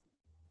Arabia.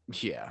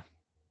 Yeah.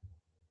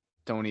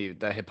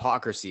 The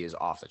hypocrisy is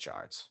off the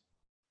charts.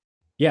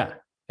 Yeah.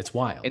 It's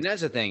wild. And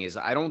that's the thing, is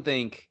I don't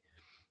think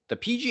the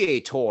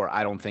PGA Tour,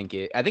 I think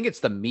it's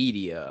the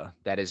media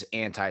that is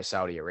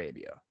anti-Saudi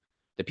Arabia.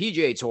 The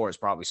PGA Tour is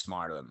probably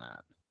smarter than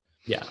that.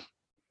 Yeah.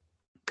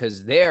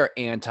 Because they're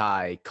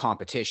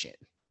anti-competition.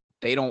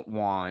 They don't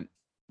want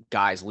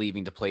guys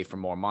leaving to play for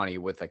more money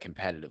with a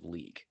competitive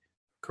league.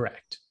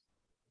 Correct.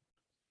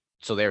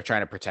 So they're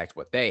trying to protect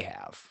what they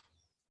have.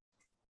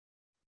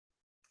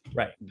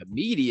 Right. The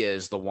media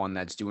is the one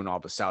that's doing all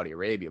the Saudi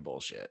Arabia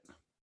bullshit.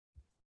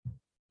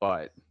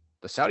 But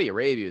the Saudi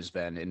Arabia has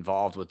been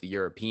involved with the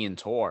European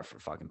Tour for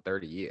fucking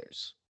 30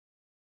 years.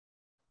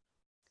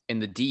 in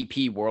the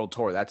DP World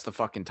Tour. That's the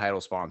fucking title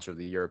sponsor of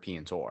the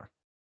European Tour.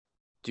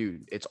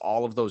 Dude, it's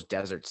all of those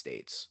desert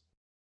states.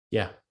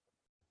 Yeah.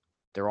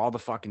 They're all the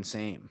fucking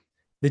same.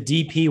 The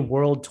DP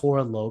World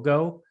Tour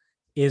logo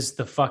is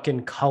the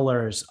fucking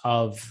colors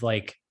of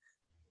like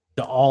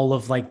all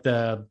of like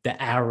the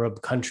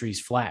Arab countries'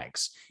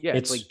 flags. Yeah,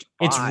 it's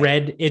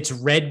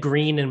red,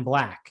 green, and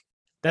black.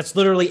 That's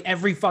literally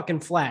every fucking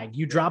flag.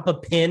 You drop a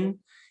pin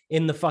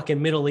in the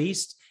fucking Middle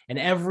East, and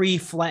every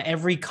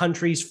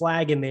country's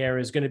flag in there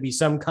is going to be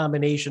some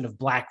combination of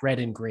black, red,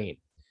 and green.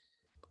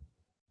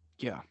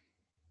 Yeah.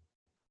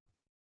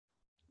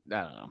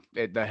 I don't know.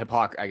 The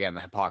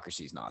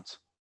hypocrisy is nuts.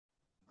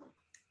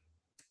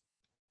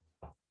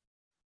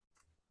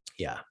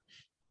 Yeah.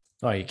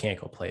 Oh, you can't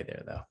go play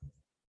there though.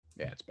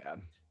 Yeah, it's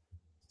bad.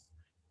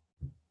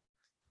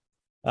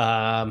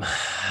 All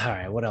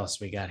right, what else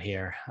we got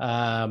here?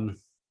 Oh,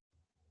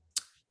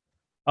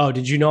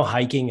 did you know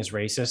hiking is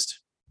racist?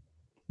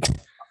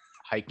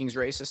 Hiking's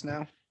racist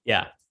now?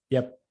 Yeah.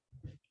 Yep.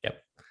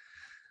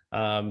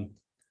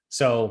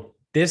 So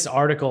this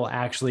article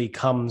actually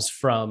comes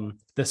from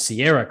the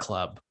Sierra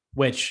Club,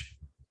 which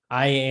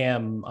I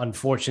am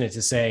unfortunate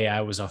to say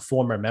I was a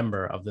former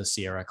member of the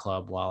Sierra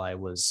Club while I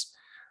was,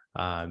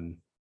 the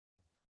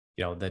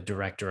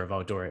director of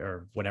outdoor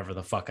or whatever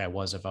the fuck I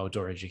was of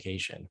outdoor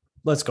education.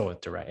 Let's go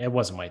with direct. It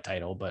wasn't my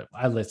title, but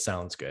it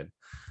sounds good.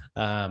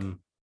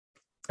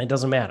 It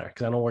doesn't matter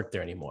because I don't work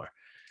there anymore.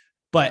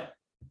 But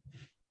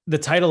the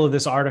title of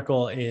this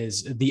article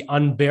is "The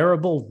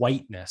Unbearable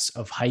Whiteness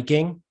of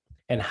Hiking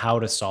and How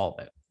to Solve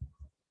It."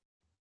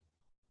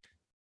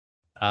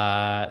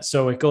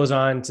 So it goes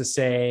on to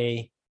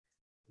say,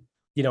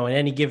 in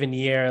any given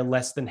year,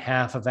 less than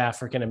half of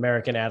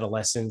African-American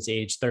adolescents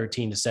aged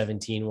 13 to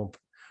 17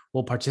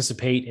 will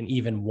participate in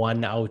even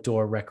one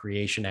outdoor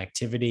recreation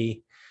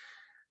activity.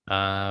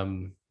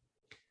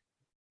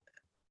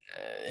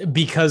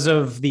 Because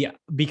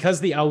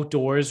the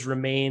outdoors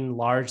remain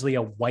largely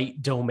a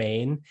white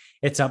domain,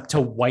 it's up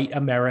to white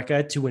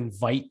America to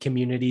invite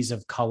communities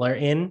of color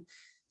in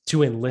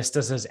to enlist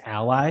us as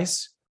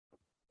allies.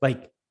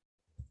 Like,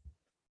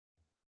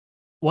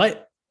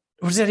 what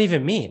does that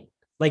even mean?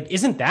 Like,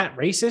 isn't that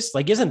racist?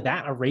 Like, isn't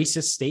that a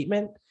racist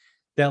statement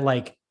that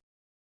like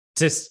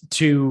just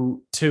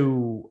to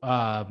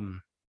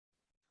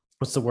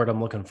what's the word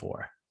I'm looking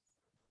for?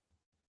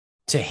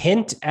 To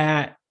hint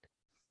at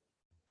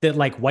that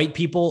like white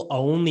people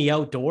own the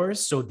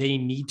outdoors, so they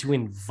need to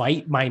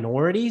invite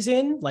minorities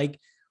in. Like,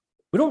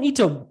 we don't need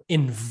to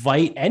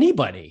invite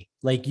anybody.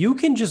 Like, you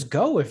can just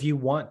go if you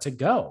want to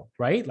go,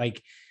 right?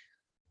 Like,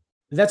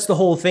 that's the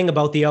whole thing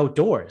about the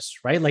outdoors,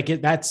 right? Like,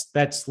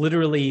 that's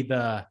literally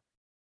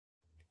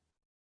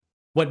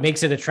what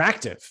makes it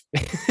attractive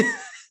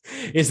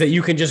is that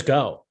you can just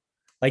go.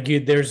 Like,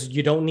 you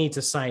don't need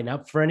to sign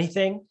up for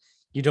anything.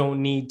 You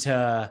don't need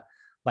to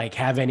like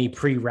have any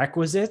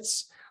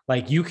prerequisites.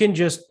 Like, you can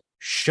just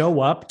show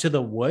up to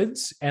the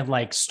woods and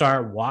like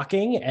start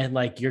walking and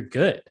like you're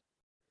good.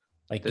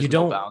 Like, there's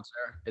no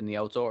bouncer in the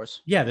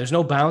outdoors. Yeah, there's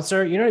no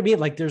bouncer. You know what I mean?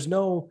 Like, there's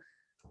no,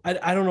 I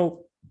don't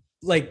know.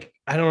 Like,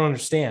 I don't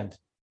understand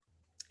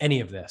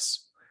any of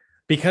this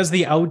because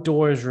the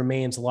outdoors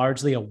remains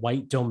largely a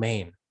white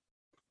domain.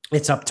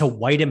 It's up to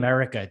white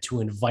America to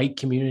invite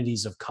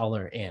communities of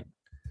color in.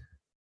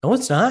 No,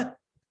 it's not.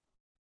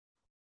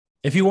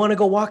 If you want to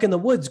go walk in the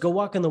woods, go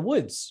walk in the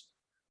woods.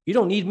 You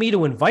don't need me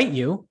to invite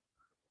you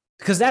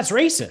because that's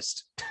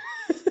racist,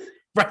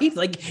 right?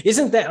 Like,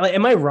 isn't that, like,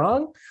 am I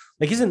wrong?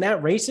 Like, isn't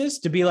that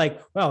racist to be like,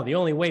 well, the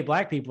only way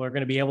black people are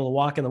going to be able to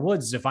walk in the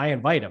woods is if I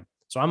invite them.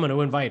 So I'm going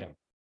to invite them.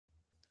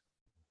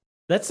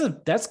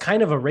 That's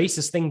kind of a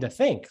racist thing to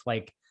think.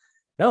 Like,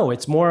 no,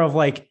 it's more of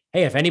like,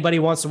 hey, if anybody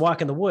wants to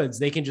walk in the woods,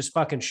 they can just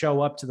fucking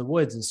show up to the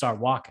woods and start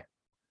walking.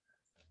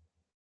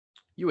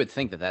 You would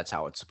think that that's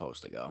how it's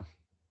supposed to go.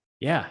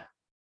 Yeah.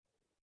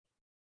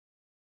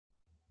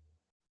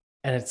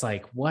 And it's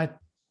like, what?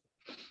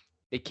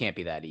 It can't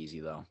be that easy,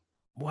 though.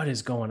 What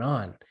is going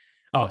on?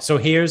 Oh, so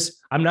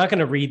I'm not going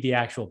to read the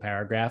actual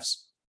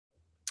paragraphs,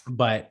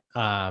 but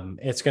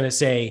it's going to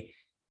say,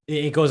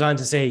 it goes on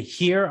to say,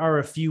 here are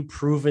a few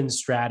proven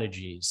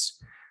strategies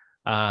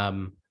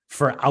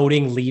for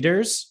outing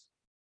leaders.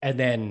 And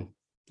then,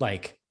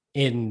 like,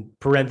 in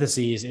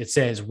parentheses, it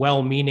says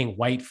well-meaning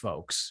white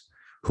folks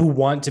who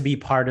want to be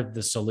part of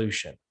the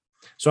solution.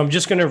 So I'm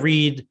just going to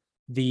read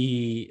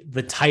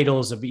the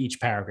titles of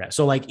each paragraph.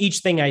 So like each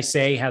thing I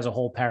say has a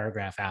whole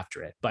paragraph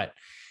after it, but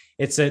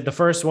the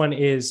first one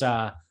is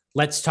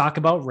let's talk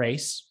about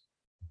race.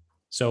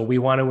 So we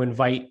want to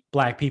invite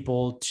Black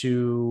people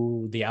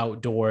to the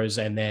outdoors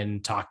and then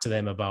talk to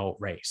them about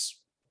race.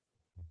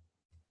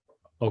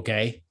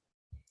 Okay.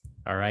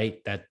 All right.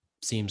 That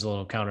seems a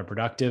little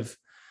counterproductive.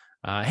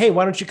 Hey,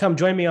 why don't you come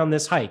join me on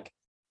this hike?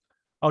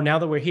 Oh, now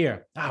that we're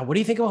here. What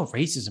do you think about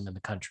racism in the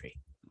country?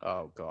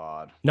 Oh,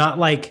 God. Not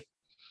like,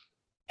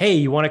 hey,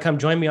 you want to come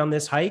join me on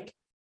this hike?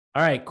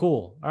 All right,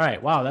 cool. All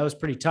right. Wow, that was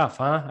pretty tough,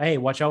 huh? Hey,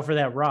 watch out for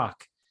that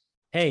rock.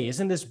 Hey,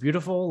 isn't this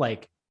beautiful?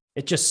 Like,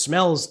 It just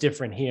smells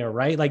different here,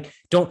 right? Like,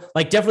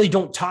 definitely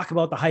don't talk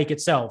about the hike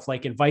itself.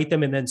 Like, invite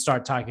them and then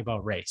start talking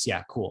about race.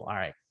 Yeah, cool. All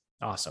right,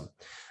 awesome.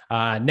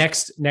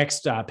 Next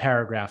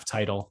paragraph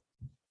title: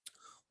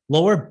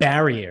 lower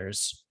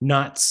barriers,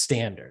 not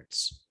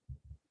standards.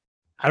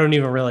 I don't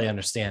even really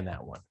understand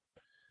that one.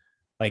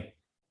 Like,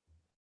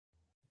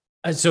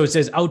 so it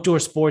says outdoor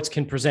sports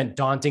can present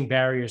daunting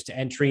barriers to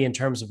entry in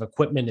terms of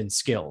equipment and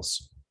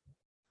skills.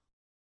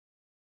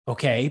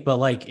 Okay, but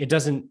like you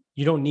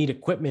don't need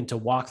equipment to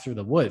walk through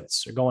the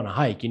woods or go on a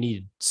hike. You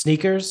need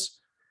sneakers,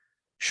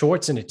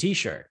 shorts, and a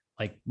t-shirt.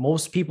 Like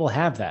most people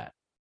have that.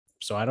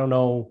 So I don't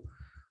know,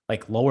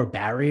 like lower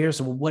barriers.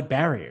 What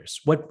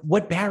barriers?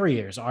 What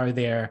barriers are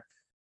there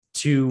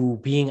to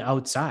being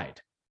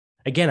outside?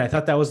 Again, I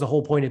thought that was the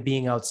whole point of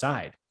being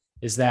outside,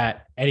 is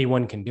that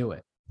anyone can do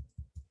it.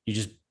 You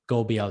just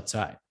go be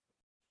outside.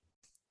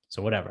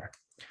 So whatever.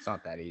 It's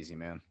not that easy,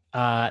 man.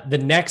 The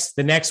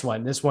next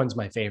one, this one's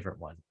my favorite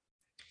one.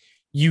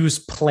 Use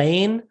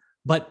plain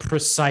but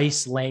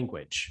precise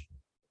language.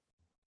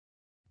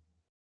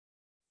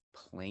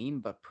 Plain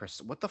but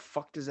what the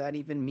fuck does that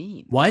even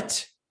mean?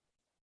 What?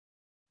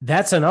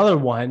 That's another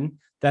one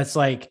that's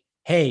like,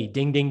 hey,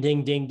 ding, ding,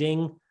 ding, ding,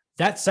 ding.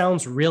 That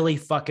sounds really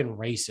fucking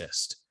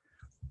racist.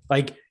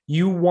 Like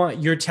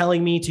you're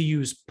telling me to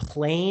use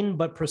plain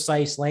but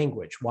precise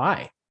language.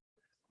 Why?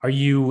 Are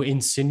you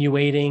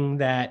insinuating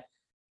that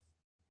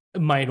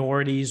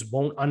minorities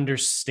won't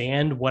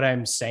understand what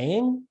I'm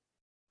saying?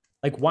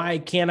 Like, why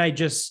can't I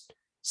just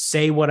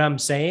say what I'm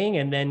saying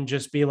and then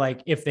just be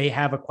like, if they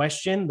have a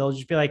question, they'll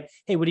just be like,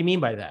 hey, what do you mean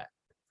by that?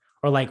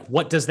 Or like,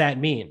 what does that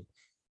mean?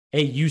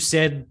 Hey, you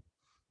said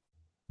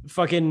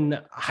fucking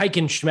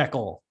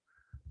Heikenschmeckel.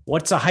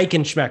 What's a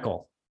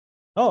Heikenschmeckel?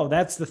 Oh,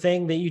 that's the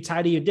thing that you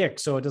tie to your dick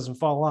so it doesn't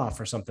fall off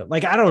or something.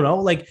 Like, I don't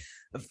know.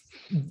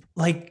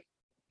 Like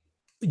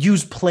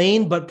use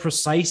plain but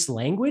precise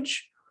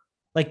language.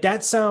 Like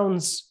that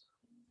sounds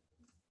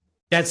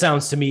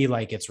to me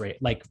like it's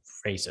like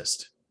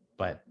racist,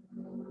 but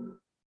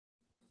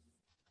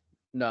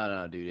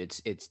no, dude,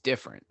 it's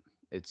different.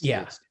 It's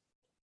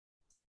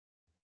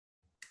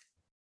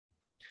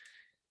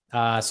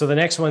so the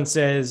next one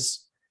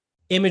says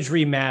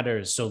imagery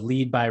matters, so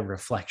lead by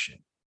reflection.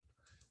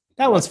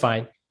 That one's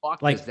fine.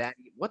 Like that,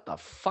 what the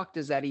fuck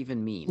does that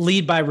even mean?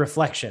 Lead by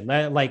reflection.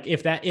 Like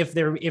if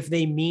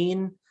they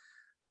mean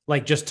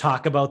like just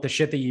talk about the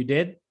shit that you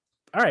did,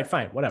 all right,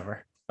 fine,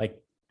 whatever.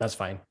 Like that's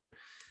fine.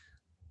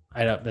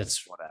 I don't.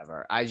 That's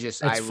whatever.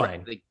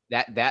 fine. Like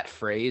that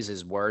phrase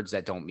is words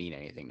that don't mean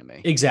anything to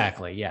me.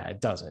 Exactly. Yeah, it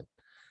doesn't.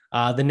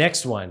 The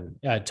next one,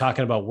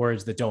 talking about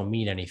words that don't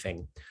mean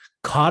anything.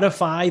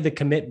 Codify the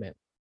commitment.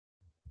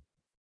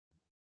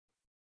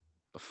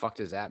 The fuck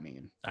does that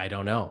mean? I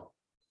don't know.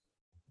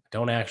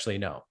 Don't actually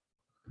know.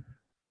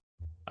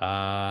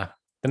 The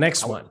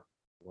next one.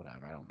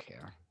 Whatever. I don't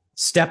care.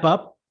 Step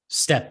up,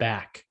 step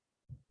back.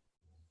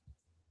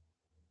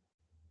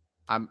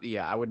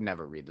 I would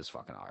never read this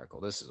fucking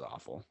article. This is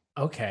awful.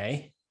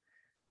 Okay.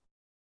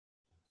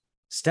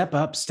 Step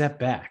up, step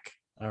back.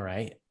 All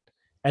right.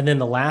 And then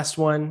the last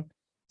one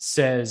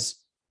says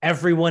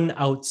everyone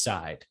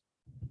outside.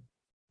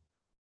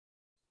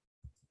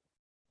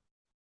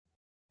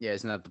 Yeah,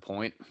 isn't that the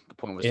point? The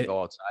point was to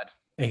go outside.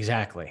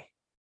 Exactly.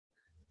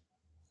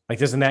 Like,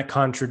 doesn't that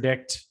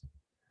contradict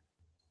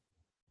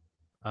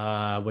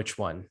which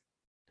one?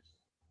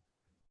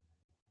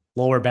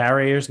 Lower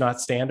barriers,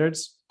 not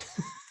standards.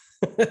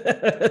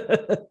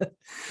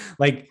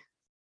 Like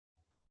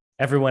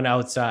everyone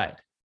outside.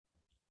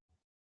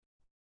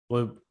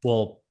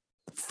 Well,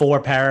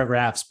 4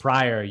 paragraphs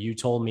prior, you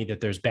told me that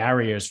there's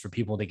barriers for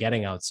people to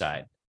getting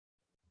outside.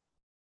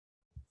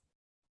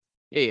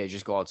 Yeah,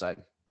 just go outside.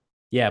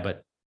 Yeah,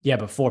 but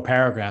 4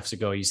 paragraphs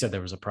ago, you said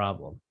there was a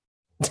problem.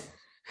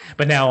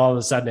 But now all of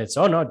a sudden it's,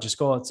 oh no, just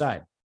go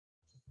outside.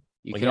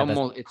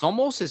 It's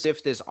almost as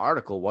if this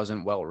article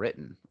wasn't well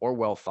written or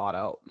well thought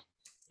out.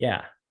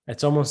 Yeah.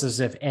 It's almost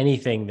as if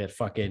anything that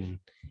fucking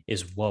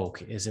is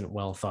woke isn't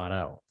well thought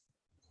out.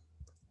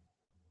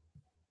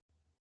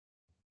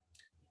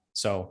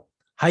 So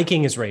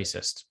hiking is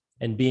racist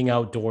and being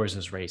outdoors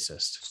is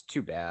racist. It's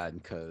too bad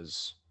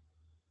because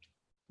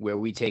where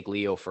we take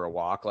Leo for a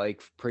walk,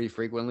 like pretty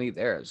frequently,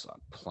 there's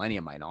plenty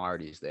of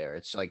minorities there.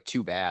 It's like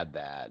too bad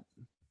that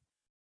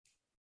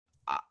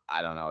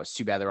I don't know. It's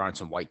too bad there aren't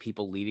some white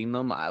people leading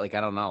them. I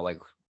don't know. Like,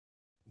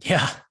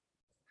 yeah.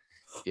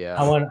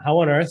 How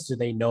on earth do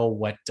they know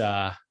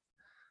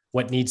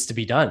what needs to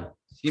be done?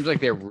 Seems like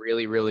they're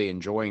really, really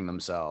enjoying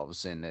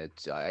themselves, and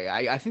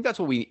I think that's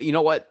what we. You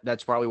know what?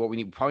 That's probably what we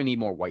need. We probably need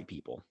more white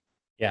people.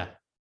 Yeah.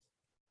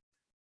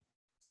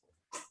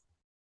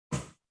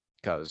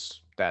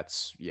 Because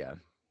that's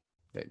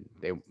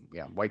they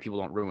white people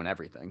don't ruin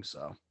everything.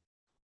 So.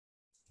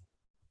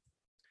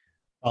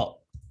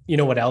 Well, you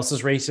know what else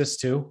is racist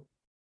too?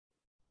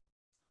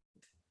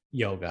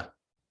 Yoga.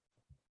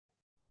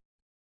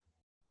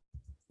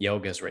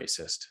 Yoga's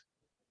racist.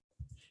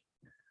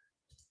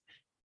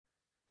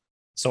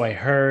 So I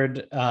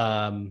heard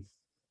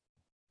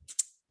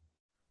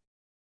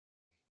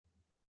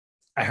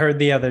I heard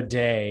the other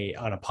day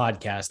on a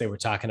podcast, they were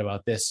talking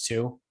about this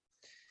too.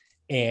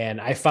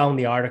 And I found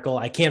the article.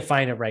 I can't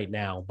find it right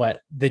now, but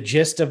the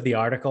gist of the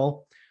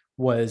article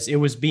was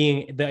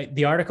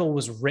the article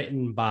was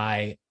written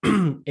by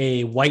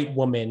a white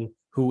woman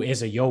who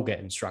is a yoga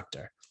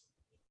instructor.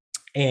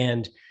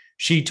 And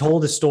she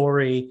told a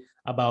story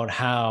about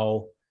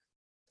how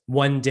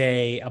one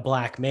day a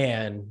black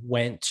man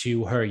went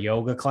to her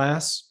yoga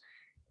class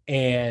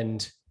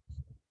and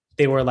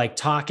they were like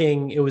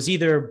talking. It was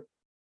either,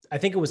 I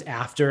think it was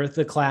after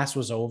the class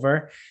was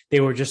over.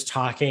 They were just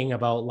talking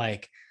about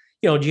like,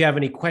 do you have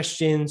any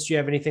questions? Do you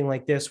have anything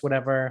like this,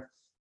 whatever?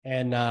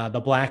 And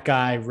the black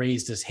guy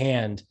raised his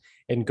hand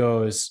and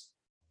goes,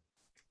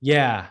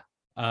 yeah.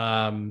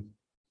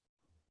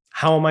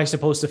 How am I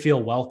supposed to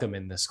feel welcome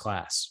in this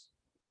class?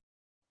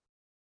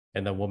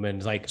 And the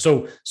woman's like,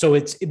 so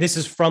this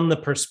is from the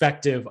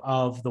perspective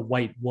of the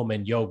white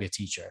woman yoga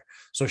teacher.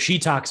 So she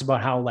talks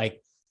about how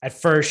like, at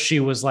first she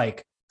was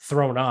like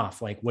thrown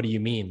off. Like, what do you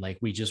mean? Like,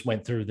 we just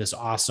went through this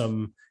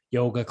awesome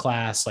yoga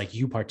class. Like,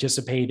 you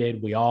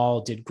participated. We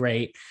all did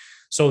great.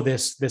 So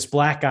this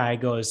black guy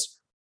goes,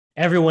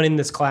 everyone in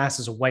this class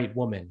is a white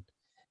woman.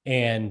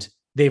 And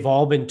they've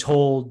all been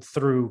told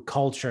through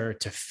culture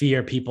to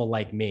fear people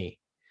like me.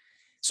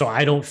 So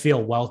I don't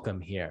feel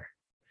welcome here.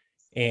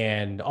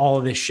 And all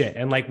of this shit,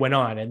 and like went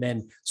on. And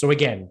then, so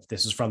again,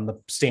 this is from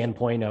the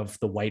standpoint of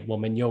the white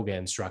woman yoga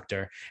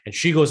instructor. And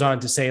she goes on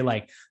to say,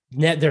 like,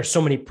 there's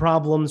so many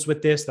problems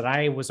with this that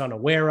I was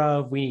unaware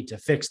of. We need to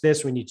fix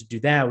this. We need to do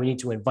that. We need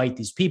to invite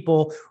these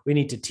people. We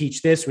need to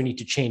teach this. We need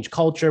to change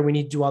culture. We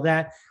need to do all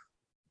that.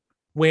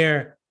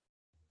 Where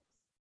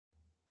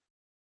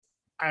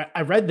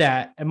I read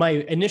that, and my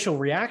initial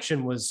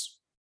reaction was,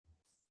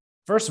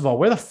 first of all,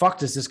 where the fuck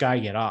does this guy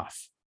get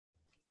off?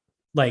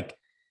 Like,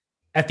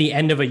 at the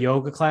end of a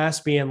yoga class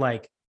being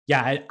like,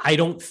 yeah, I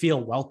don't feel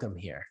welcome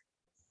here.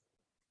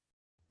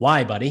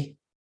 Why, buddy?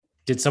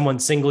 Did someone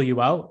single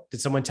you out?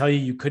 Did someone tell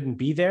you couldn't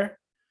be there?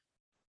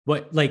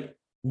 But like,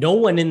 no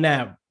one in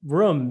that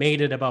room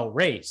made it about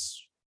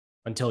race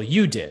until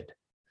you did.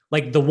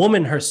 Like, the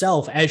woman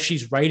herself, as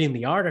she's writing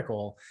the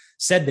article,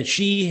 said that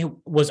she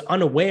was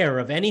unaware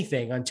of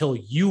anything until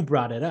you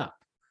brought it up.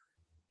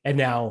 And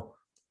now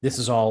this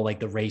is all like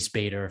the race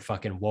baiter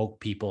fucking woke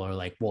people are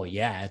like, well,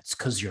 yeah, it's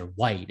because you're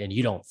white and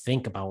you don't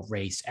think about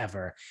race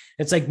ever.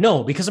 It's like,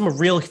 no, because I'm a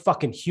real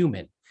fucking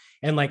human.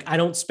 And like, I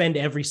don't spend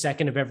every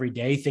second of every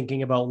day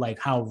thinking about like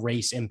how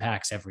race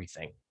impacts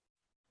everything.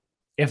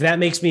 If that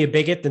makes me a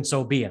bigot, then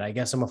so be it. I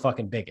guess I'm a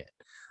fucking bigot.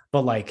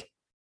 But like,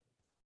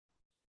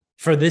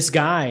 for this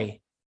guy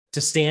to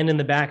stand in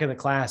the back of the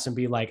class and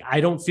be like, I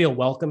don't feel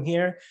welcome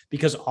here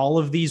because all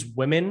of these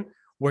women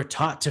were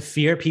taught to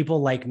fear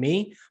people like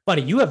me,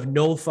 buddy, you have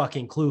no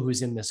fucking clue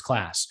who's in this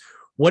class.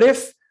 What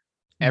if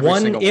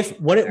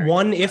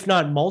one, if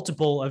not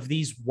multiple of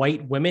these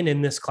white women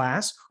in this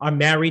class are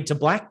married to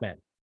black men?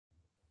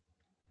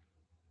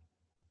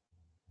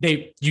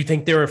 You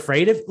think they're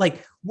afraid of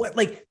like what?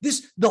 Like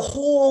this, the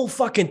whole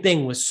fucking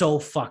thing was so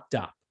fucked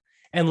up.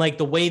 And like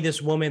the way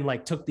this woman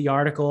like took the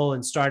article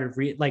and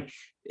started like,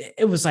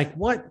 it was like,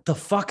 what the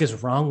fuck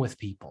is wrong with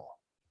people?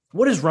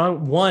 What is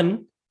wrong?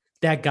 One,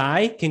 that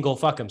guy can go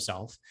fuck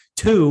himself.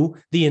 Two,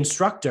 the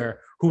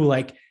instructor who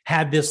like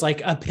had this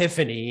like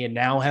epiphany and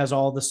now has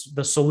all the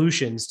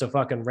solutions to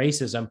fucking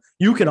racism.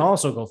 You can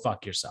also go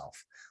fuck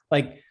yourself.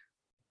 Like,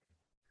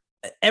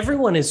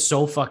 everyone is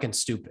so fucking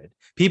stupid.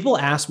 People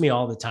ask me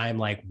all the time,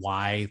 like,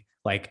 why,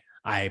 like,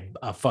 I'm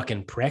a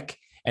fucking prick.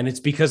 And it's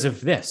because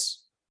of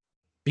this,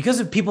 because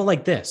of people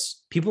like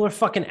this. People are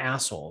fucking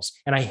assholes.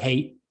 And I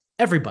hate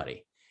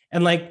everybody.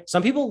 And like,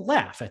 some people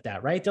laugh at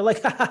that, right? They're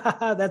like, ha, ha,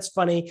 ha, that's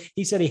funny.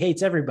 He said he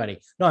hates everybody.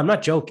 No, I'm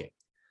not joking.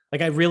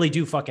 Like, I really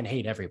do fucking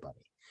hate everybody.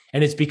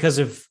 And it's because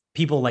of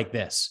people like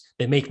this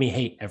that make me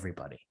hate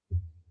everybody.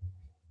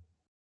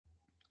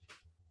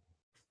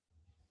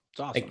 It's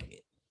awesome.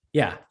 Like,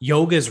 yeah,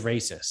 yoga is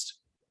racist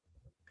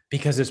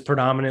because it's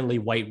predominantly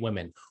white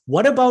women.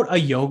 What about a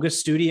yoga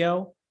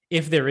studio?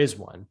 If there is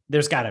one,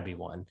 there's got to be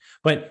one.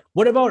 But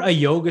what about a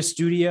yoga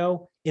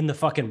studio in the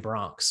fucking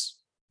Bronx?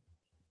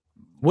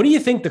 What do you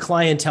think the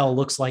clientele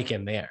looks like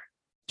in there?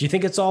 Do you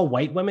think it's all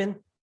white women?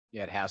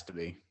 Yeah, it has to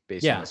be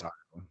based on this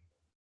article.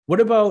 What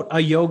about a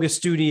yoga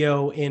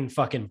studio in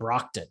fucking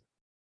Brockton?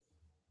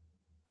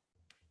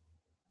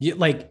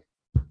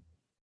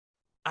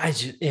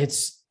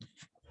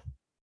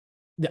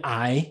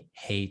 I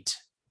hate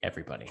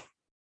everybody.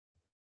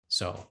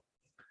 So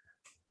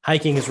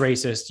hiking is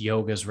racist.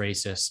 Yoga is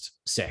racist.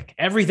 Sick.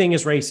 Everything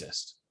is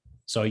racist.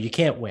 So you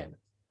can't win.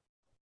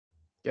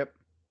 Yep.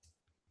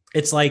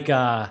 It's like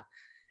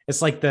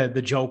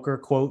the Joker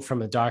quote from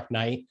The Dark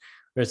Knight,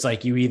 where it's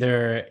like you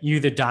either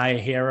die a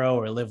hero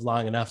or live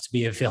long enough to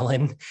be a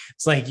villain.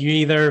 It's like you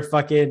either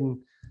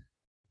fucking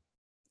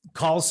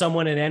call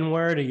someone an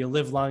N-word or you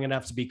live long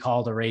enough to be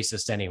called a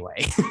racist anyway.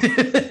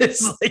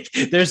 It's like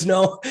there's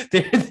no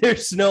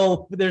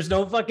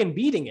fucking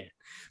beating it,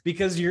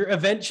 because you're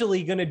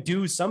eventually going to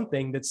do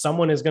something that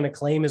someone is going to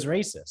claim as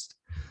racist.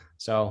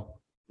 So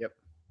yep,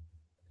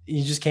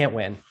 you just can't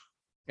win.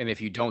 And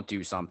if you don't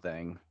do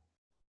something,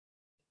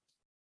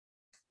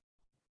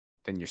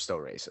 then you're still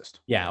racist.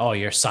 Yeah. Oh,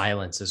 your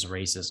silence is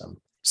racism.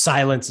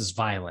 Silence is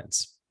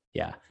violence.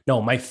 Yeah.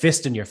 No, my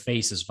fist in your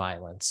face is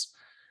violence.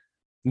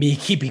 Me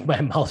keeping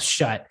my mouth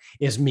shut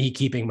is me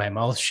keeping my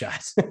mouth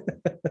shut.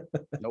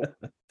 Nope.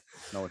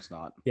 No, it's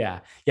not. Yeah.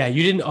 Yeah.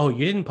 You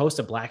didn't post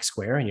a black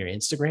square on your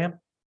Instagram?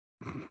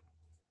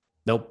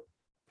 Nope.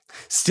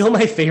 Still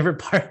my favorite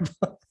part.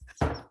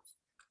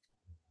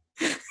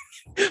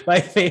 My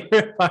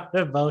favorite part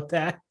about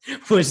that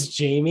was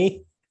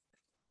Jamie.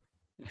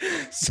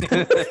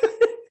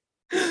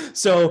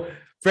 So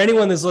for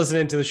anyone that's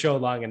listening to the show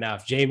long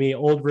enough, Jamie,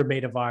 old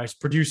roommate of ours,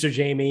 producer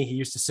Jamie, he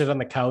used to sit on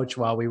the couch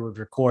while we would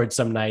record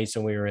some nights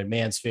when we were in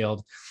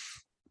Mansfield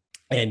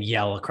and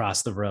yell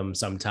across the room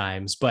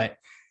sometimes. But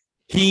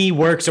he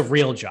works a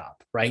real job,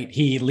 right?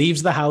 He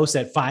leaves the house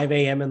at 5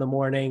 a.m. in the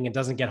morning and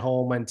doesn't get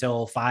home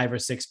until 5 or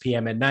 6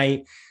 p.m. at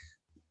night.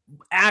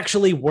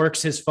 Actually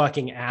works his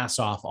fucking ass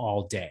off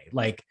all day.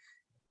 Like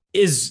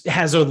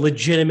has a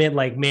legitimate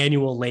like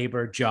manual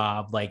labor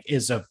job, like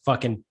is a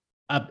fucking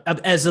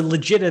as a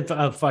legit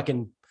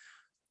fucking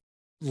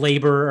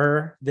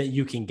laborer that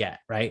you can get,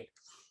 right?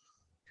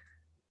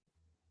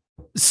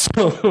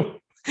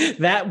 So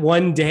that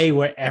one day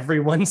where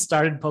everyone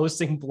started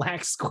posting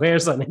black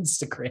squares on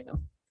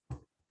Instagram,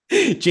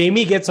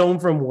 Jamie gets home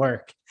from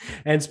work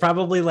and it's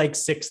probably like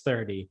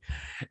 6:30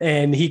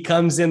 and he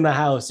comes in the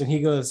house and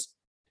he goes,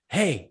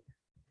 "Hey,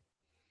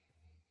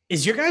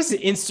 is your guys'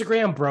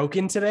 Instagram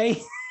broken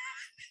today?"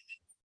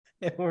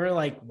 And we're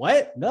like,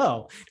 "What?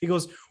 No." He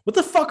goes, "What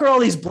the fuck are all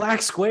these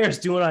black squares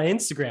doing on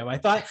Instagram? I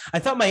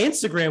thought my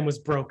Instagram was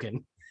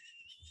broken."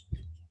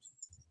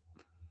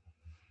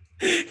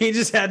 He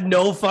just had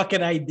no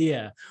fucking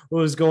idea what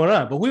was going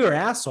on. But we were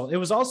assholes. It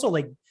was also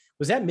like,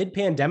 was that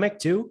mid-pandemic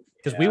too?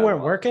 Because we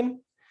weren't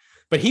working,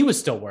 but he was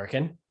still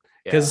working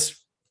because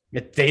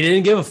they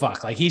didn't give a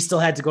fuck. Like he still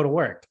had to go to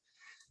work.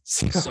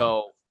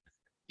 So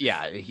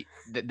yeah,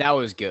 that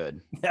was good.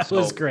 That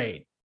was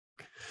great.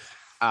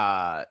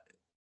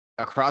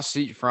 Across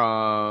the street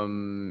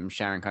from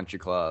Sharon Country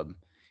Club,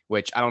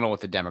 which I don't know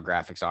what the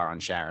demographics are on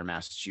Sharon,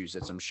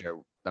 Massachusetts.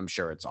 I'm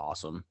sure it's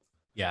awesome.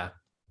 Yeah.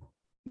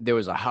 There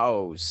was a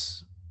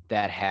house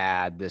that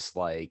had this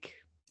like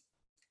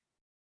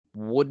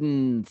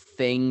wooden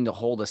thing to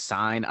hold a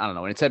sign. I don't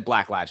know. And it said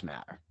Black Lives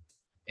Matter.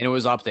 And it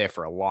was up there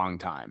for a long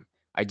time.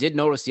 I did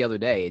notice the other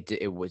day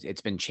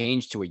it's been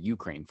changed to a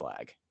Ukraine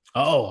flag.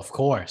 Oh, of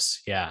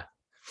course. Yeah.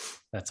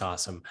 That's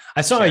awesome.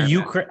 I saw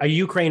a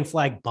Ukraine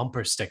flag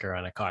bumper sticker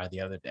on a car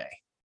the other day.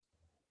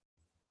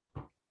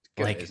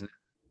 Good, isn't it?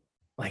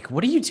 Like,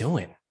 what are you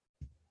doing?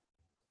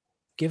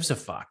 Gives a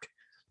fuck.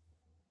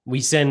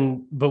 We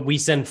send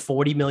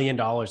 $40 million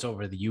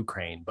over the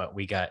Ukraine, but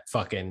we got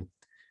fucking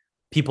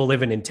people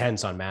living in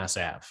tents on Mass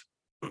Ave.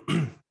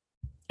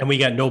 And we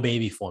got no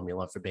baby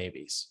formula for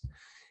babies.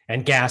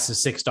 And gas is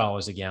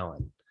 $6 a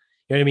gallon.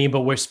 You know what I mean?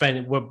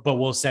 But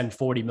we'll send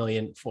 40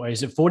 million for,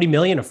 is it 40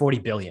 million or 40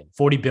 billion?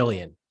 40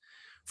 billion.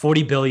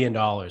 $40 billion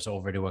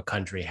over to a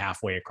country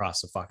halfway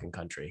across the fucking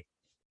country.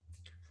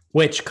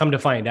 Which, come to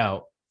find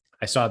out,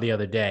 I saw the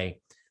other day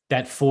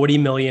that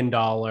 $40 million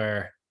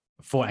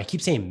I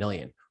keep saying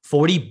million,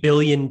 $40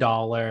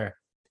 billion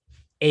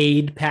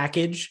aid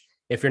package.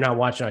 If you're not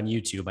watching on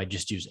YouTube, I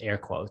just use air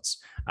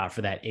quotes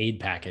for that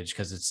aid package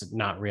because it's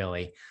not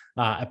really.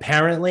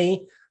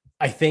 Apparently,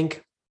 I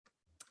think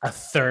a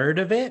third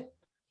of it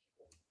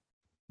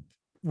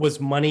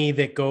was money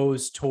that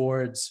goes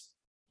towards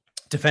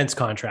defense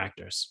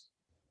contractors.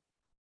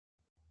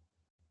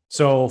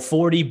 So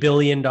 $40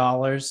 billion,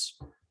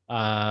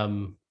 I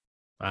don't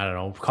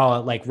know, call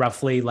it like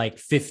roughly like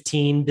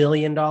 $15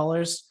 billion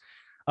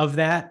of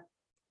that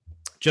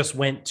just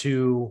went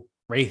to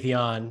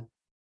Raytheon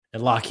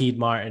and Lockheed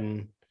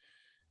Martin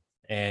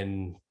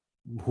and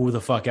who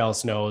the fuck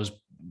else knows,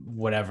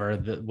 whatever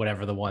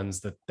the ones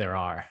that there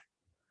are.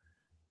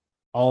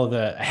 All of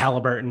the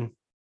Halliburton,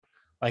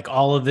 like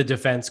all of the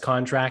defense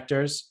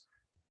contractors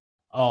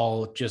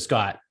all just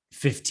got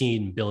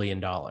 $15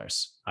 billion out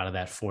of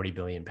that 40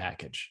 billion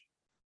package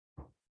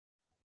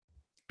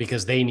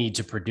because they need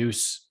to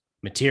produce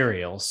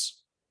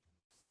materials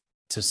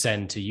to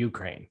send to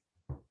Ukraine.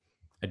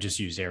 I just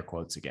use air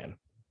quotes again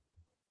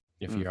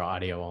if you're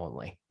audio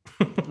only.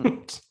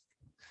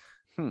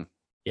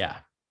 Yeah.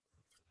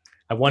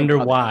 I wonder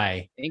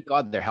why. Thank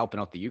God they're helping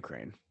out the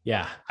Ukraine.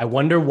 Yeah. I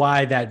wonder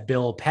why that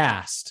bill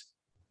passed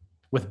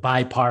with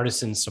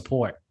bipartisan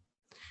support.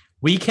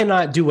 We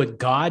cannot do a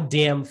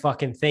goddamn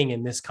fucking thing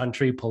in this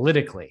country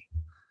politically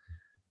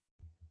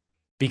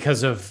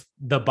because of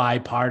the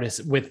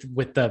bipartisan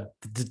with the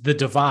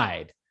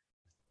divide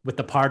with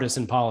the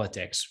partisan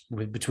politics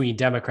between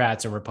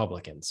Democrats and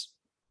Republicans.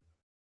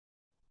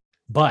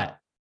 But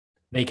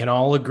they can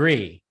all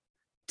agree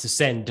to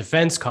send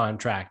defense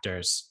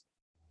contractors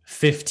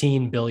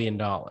 $15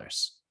 billion.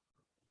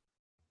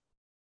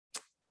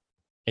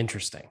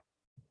 Interesting.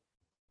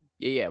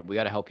 Yeah. We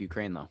got to help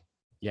Ukraine, though.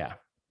 Yeah.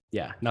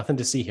 Nothing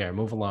to see here.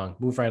 Move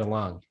right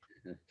along.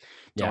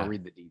 Don't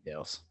read the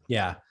details.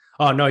 Yeah.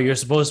 Oh no, you're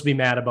supposed to be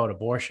mad about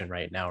abortion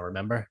right now,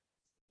 remember?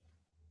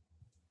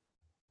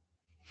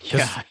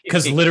 Yeah.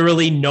 Because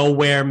literally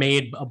nowhere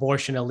made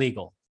abortion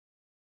illegal.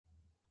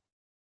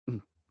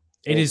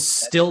 It is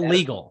still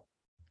legal.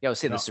 Yeah, I was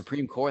saying the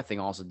Supreme Court thing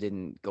also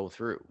didn't go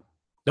through.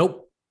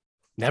 Nope.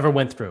 Never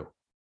went through.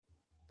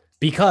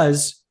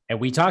 Because,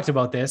 and we talked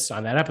about this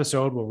on that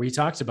episode where we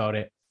talked about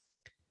it,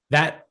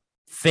 that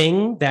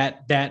thing,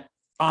 that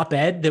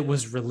op-ed that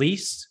was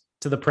released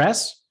to the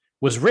press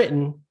was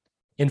written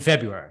in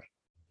February.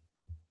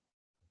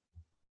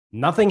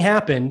 Nothing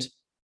happened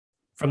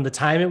from the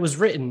time it was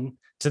written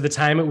to the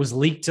time it was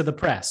leaked to the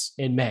press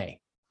in May.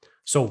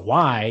 So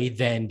why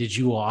then did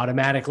you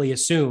automatically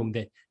assume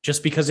that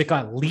just because it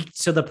got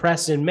leaked to the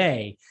press in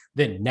May,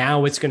 that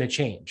now it's going to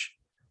change?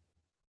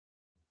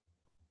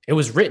 It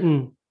was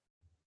written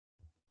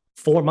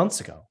 4 months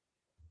ago,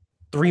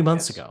 3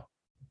 months ago.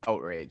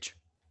 Outrage.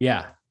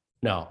 Yeah.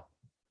 No.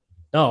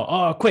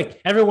 Oh, quick.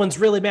 Everyone's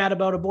really mad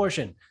about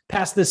abortion.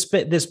 Pass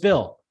this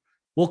bill.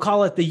 We'll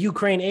call it the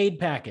Ukraine aid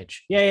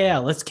package. Yeah.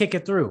 Let's kick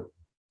it through.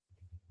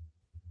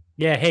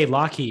 Yeah. Hey,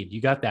 Lockheed,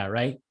 you got that,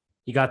 right?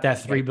 You got that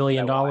 $3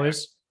 billion?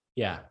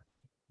 Yeah.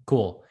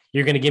 Cool.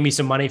 You're going to give me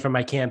some money for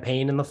my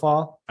campaign in the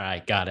fall? All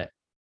right. Got it.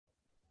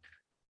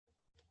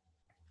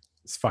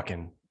 It's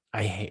fucking,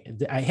 I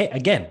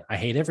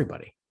hate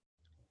everybody.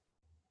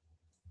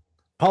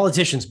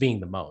 Politicians being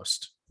the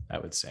most, I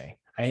would say.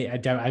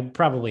 I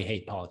probably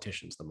hate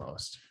politicians the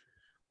most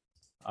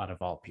out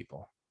of all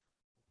people.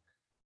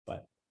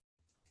 But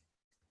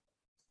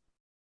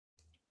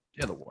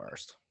they're the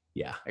worst.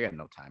 Yeah. I got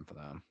no time for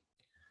them.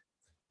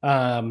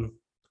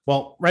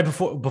 Well, right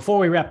before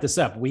we wrap this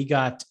up, we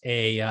got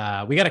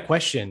a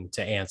question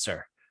to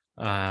answer.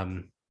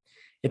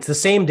 It's the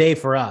same day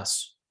for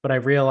us, but I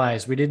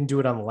realized we didn't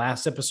do it on the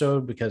last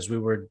episode because we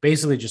were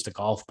basically just a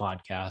golf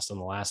podcast on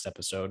the last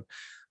episode.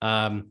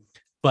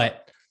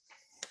 But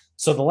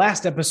so the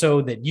last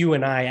episode that you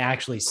and I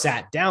actually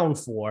sat down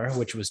for,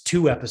 which was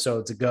 2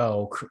 episodes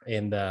ago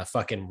in the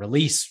fucking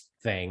release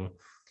thing,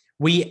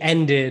 we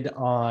ended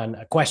on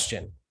a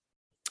question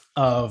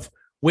of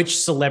which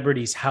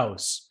celebrity's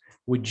house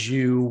would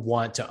you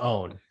want to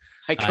own?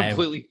 I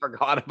completely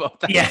forgot about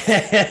that. Yeah.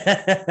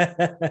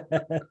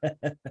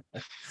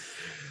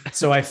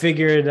 So I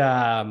figured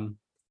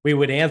we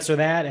would answer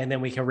that, and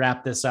then we can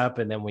wrap this up,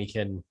 and then we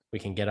can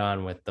get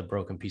on with the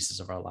broken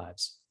pieces of our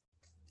lives.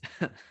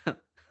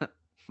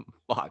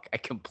 Fuck, I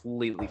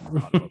completely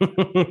forgot about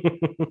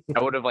that.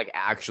 I would have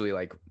actually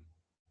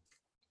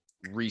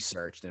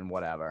researched and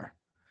whatever.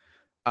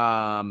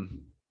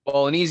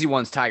 Well, an easy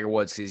one's Tiger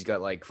Woods because he's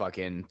got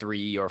fucking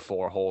 3 or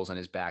 4 holes in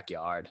his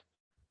backyard.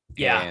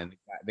 Yeah. And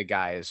the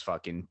guy is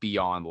fucking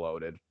beyond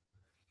loaded.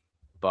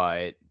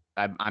 But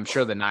I'm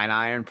sure the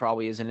 9-iron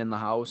probably isn't in the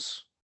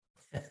house.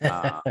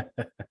 But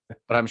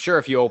I'm sure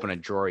if you open a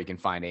drawer, you can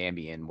find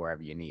Ambien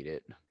wherever you need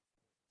it.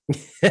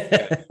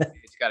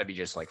 It's got to be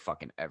just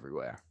fucking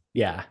everywhere.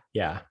 Yeah.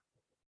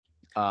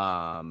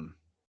 I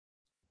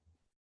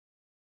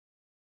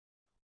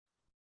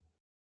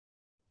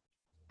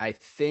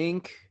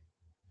think,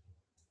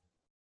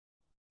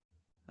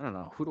 I don't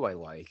know, who do I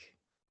like?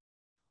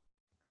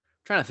 I'm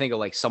trying to think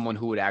of someone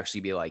who would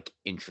actually be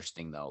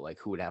interesting though,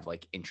 who would have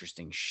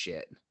interesting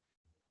shit.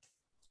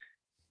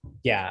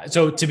 Yeah.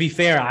 So to be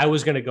fair, I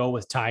was going to go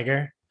with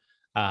Tiger.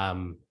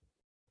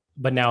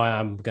 But now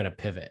I'm going to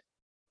pivot.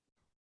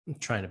 I'm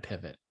trying to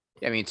pivot.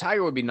 Yeah, I mean,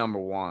 Tiger would be number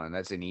 1.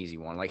 That's an easy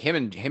one. Him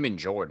and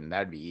Jordan,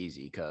 that'd be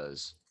easy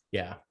because,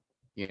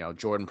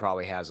 Jordan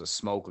probably has a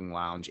smoking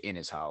lounge in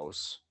his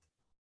house.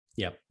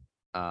 Yep.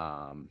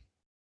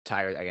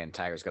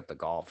 Tiger's got the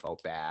golf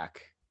out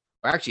back.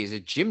 Or actually, is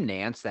it Jim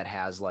Nance that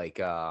has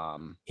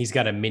he's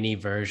got a mini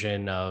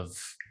version of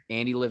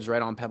Andy lives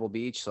right on Pebble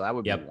Beach, so that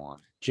would be one.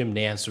 Jim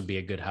Nance would be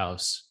a good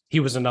house. He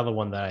was another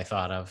one that I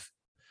thought of.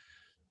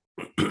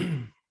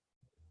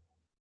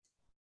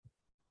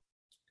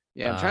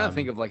 Yeah, I'm trying to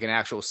think of an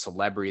actual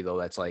celebrity though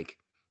that's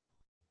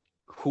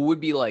who would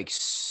be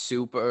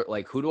super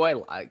who do I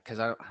like? Because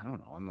I don't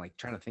know. I'm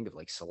trying to think of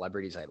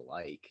celebrities I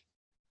like.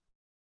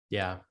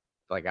 Yeah.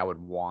 I would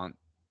want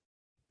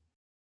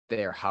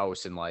their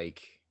house and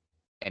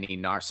any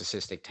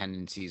narcissistic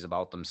tendencies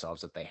about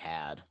themselves that they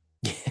had.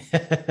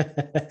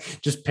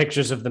 Just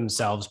pictures of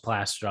themselves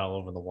plastered all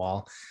over the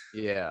wall.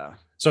 Yeah.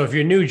 So if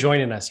you're new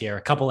joining us here,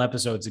 a couple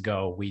episodes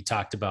ago, we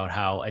talked about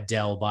how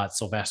Adele bought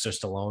Sylvester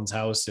Stallone's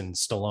house, and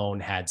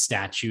Stallone had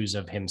statues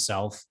of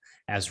himself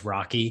as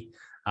Rocky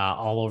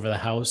all over the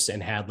house,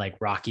 and had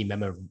Rocky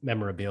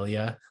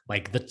memorabilia,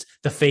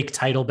 the fake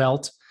title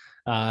belt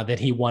that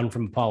he won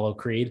from Apollo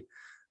Creed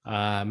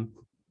all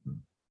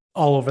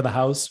over the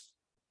house.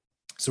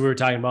 So we were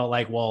talking about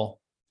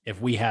well,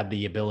 if we had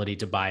the ability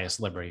to buy a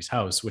celebrity's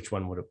house, which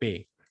one would it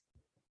be?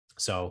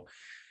 So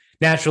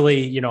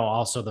naturally,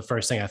 also the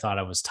first thing I thought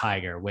of was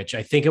Tiger, which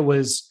I think it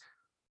was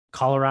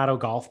Colorado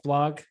Golf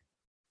Blog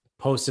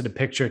posted a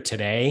picture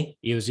today.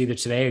 It was either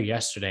today or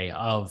yesterday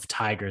of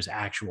Tiger's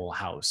actual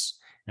house.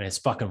 And it's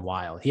fucking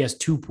wild. He has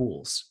 2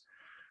 pools.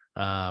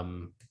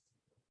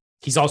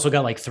 he's also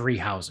got like 3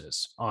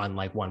 houses on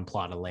like one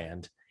plot of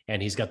land,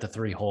 and he's got the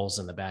 3 holes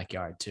in the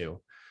backyard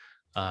too.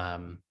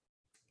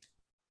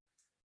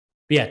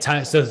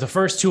 Yeah, so the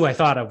first 2 I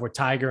thought of were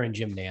Tiger and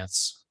Jim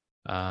Nantz.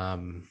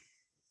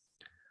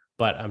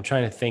 But I'm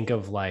trying to think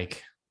of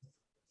like,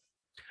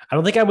 I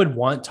don't think I would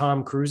want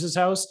Tom Cruise's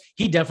house.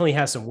 He definitely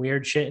has some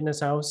weird shit in his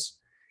house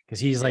because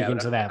he's like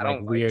into that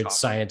like weird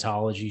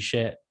Scientology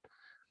shit.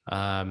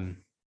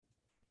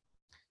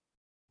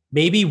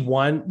 Maybe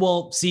one.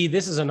 Well, see,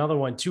 this is another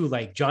one too.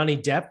 Like Johnny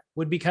Depp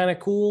would be kind of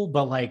cool,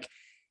 but like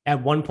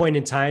at one point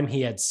in time,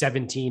 he had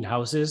 17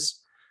 houses.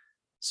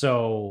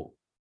 So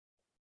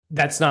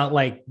that's not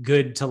like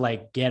good to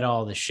like get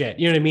all the shit.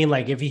 You know what I mean?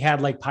 Like if he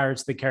had like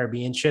Pirates of the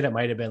Caribbean shit, it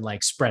might have been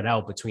like spread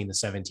out between the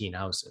 17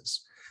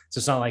 houses. So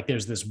it's not like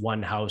there's this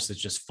one house that's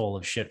just full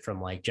of shit from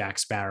like Jack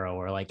Sparrow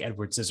or like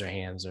Edward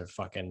Scissorhands or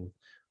fucking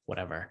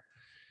whatever.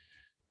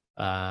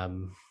 I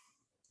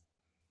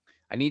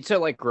need to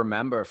like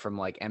remember from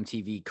like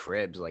MTV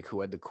Cribs, like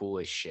who had the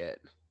coolest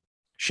shit.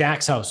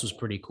 Shaq's house was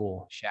pretty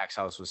cool. Shaq's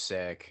house was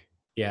sick.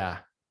 Yeah.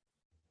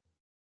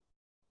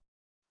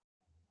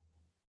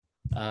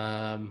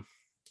 I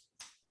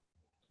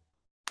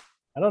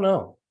don't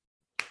know.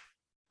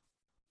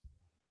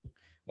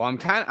 Well,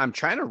 I'm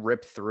trying to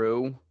rip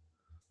through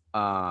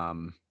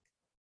like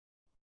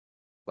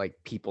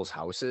people's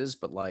houses,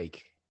 but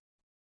like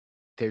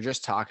they're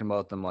just talking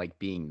about them like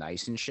being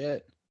nice and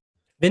shit.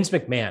 Vince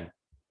McMahon.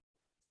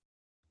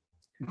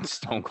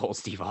 Stone Cold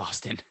Steve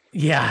Austin.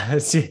 Yeah,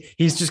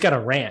 he's just got a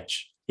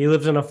ranch. He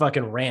lives in a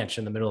fucking ranch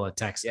in the middle of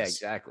Texas. Yeah,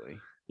 exactly.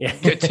 Yeah.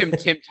 Tim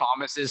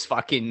Thomas's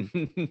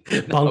fucking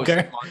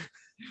bunker.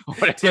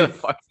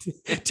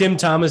 Tim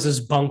Thomas's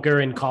bunker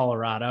in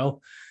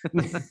Colorado.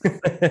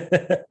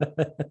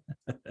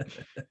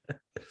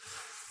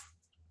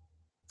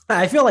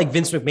 I feel like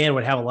Vince McMahon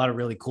would have a lot of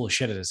really cool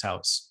shit at his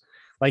house.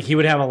 Like he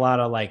would have a lot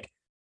of like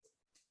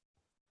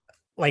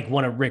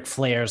one of Ric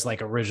Flair's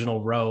like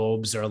original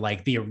robes or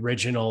like the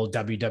original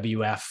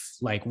WWF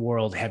like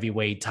world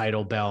heavyweight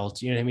title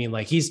belt. You know what I mean?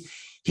 Like he's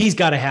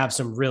got to have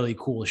some really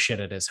cool shit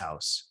at his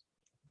house.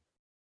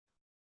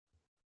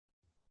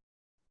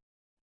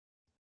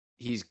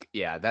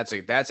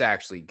 That's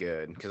actually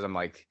good because I'm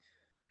like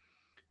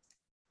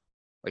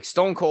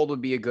Stone Cold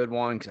would be a good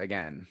one.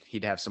 Again,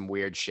 he'd have some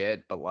weird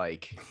shit, but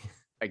like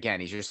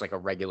again, he's just like a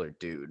regular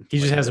dude. He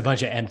just has a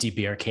bunch of empty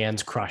beer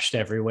cans crushed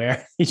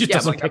everywhere. He just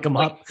doesn't pick them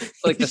up.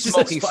 Like the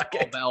smoking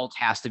skull belt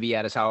has to be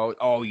at his house.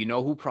 Oh, you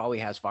know who probably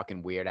has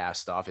fucking weird ass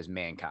stuff is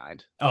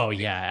Mankind. Oh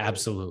yeah,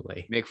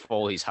 absolutely. Mick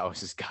Foley's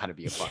house has got to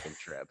be a fucking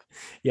trip.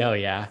 Oh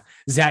yeah,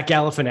 Zach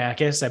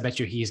Galifianakis. I bet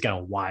you he's got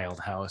a wild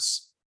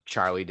house.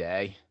 Charlie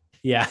Day.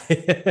 Yeah.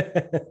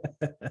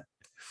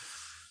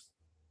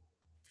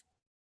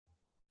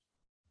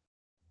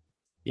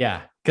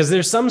 Yeah, because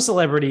there's some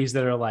celebrities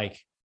that are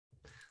like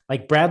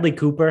Bradley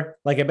Cooper.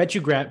 Like I bet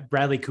you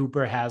Bradley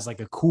Cooper has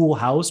like a cool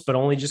house, but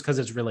only just because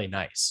it's really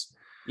nice.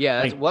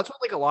 Yeah, that's what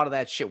like a lot of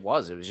that shit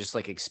was. It was just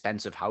like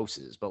expensive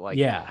houses, but like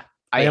yeah.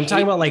 I'm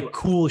talking about like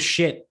cool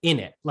shit in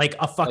it, like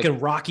a fucking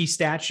like, Rocky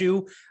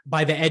statue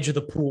by the edge of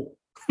the pool.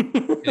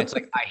 And it's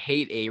like I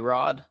hate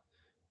A-Rod,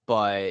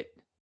 but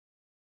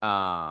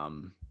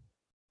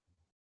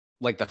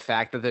like the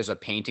fact that there's a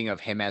painting of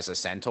him as a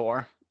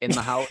centaur in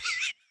the house.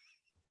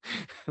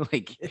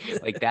 like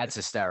that's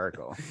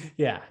hysterical.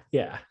 Yeah.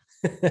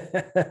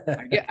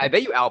 I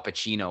bet you Al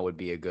Pacino would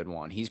be a good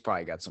one. He's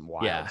probably got some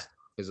wild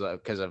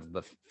because of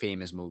the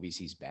famous movies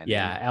he's been in.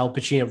 Al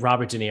Pacino,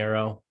 Robert De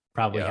Niro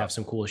probably have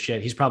some cool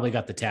shit. He's probably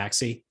got the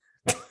Taxi.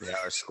 Yeah,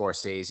 or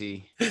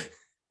Scorsese.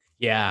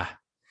 Yeah,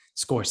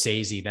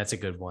 Scorsese, that's a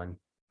good one.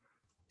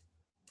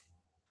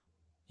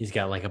 He's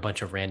got like a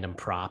bunch of random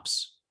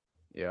props.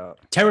 Yeah.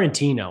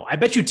 Tarantino. I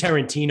bet you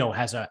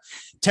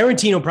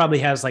Tarantino probably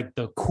has like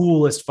the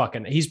coolest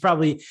fucking, he's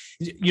probably,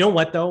 you know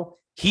what though?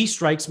 He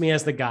strikes me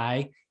as the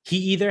guy, he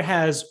either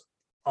has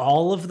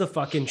all of the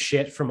fucking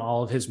shit from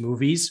all of his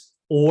movies,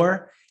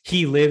 or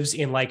he lives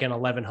in like an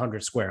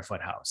 1,100 square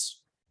foot house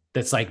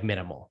that's like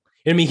minimal.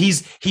 I mean,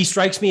 he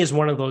strikes me as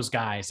one of those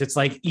guys. It's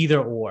like either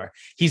or.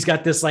 He's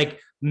got this like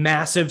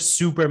massive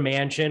super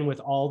mansion with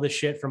all the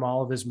shit from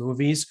all of his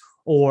movies,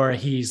 or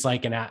he's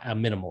like a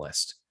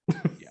minimalist.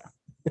 Yeah.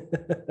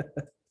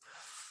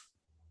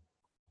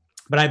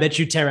 But I bet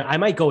you I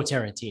might go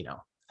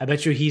Tarantino. I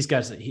bet you he's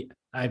got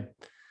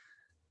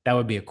that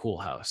would be a cool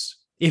house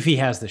if he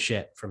has the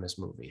shit from his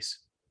movies.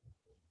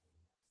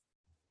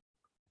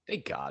 They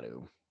got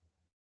to.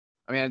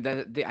 I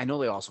mean, I know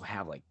they also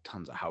have like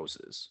tons of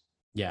houses.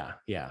 Yeah.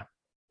 Yeah.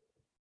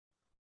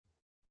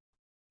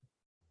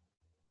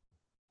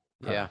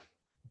 Yeah,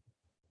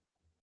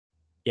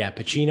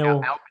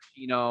 Pacino. Al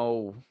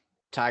Pacino,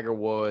 Tiger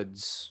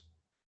Woods.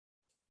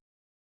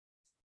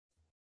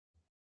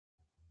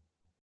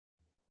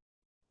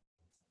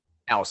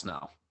 Al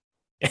Snow.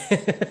 He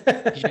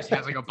just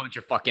has like a bunch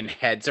of fucking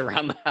heads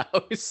around the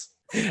house.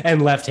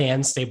 And left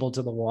hand stapled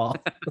to the wall.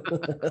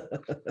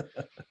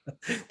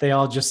 They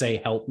all just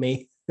say, "Help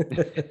me."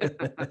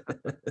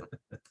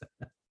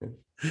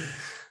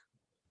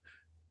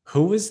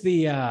 Who was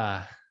the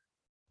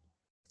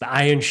The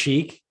Iron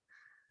Sheik.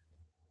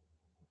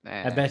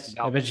 Eh, I bet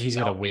you he's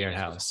got a Val weird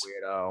Venus was house.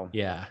 a weirdo.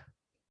 Yeah.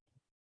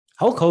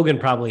 Hulk Hogan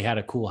probably had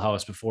a cool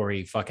house before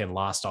he fucking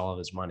lost all of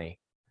his money.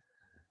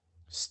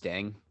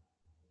 Sting.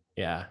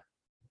 Yeah.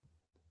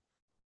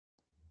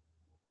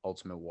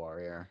 Ultimate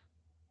Warrior.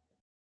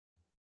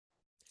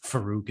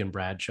 Farouk and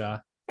Bradshaw.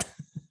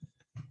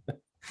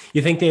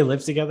 You think they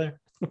live together?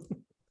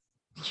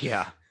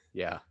 Yeah.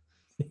 Yeah.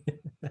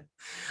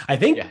 I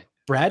think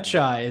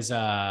Bradshaw is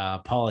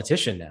a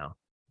politician now.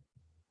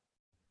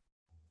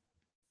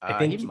 I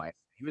think he might.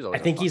 He was I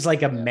think he's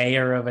like a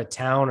mayor of a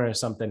town or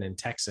something in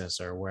Texas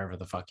or wherever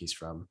the fuck he's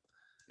from.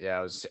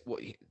 Yeah,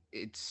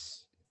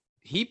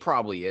 he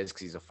probably is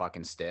because he's a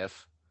fucking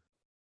stiff.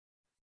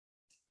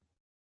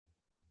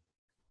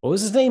 What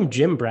was his name?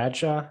 Jim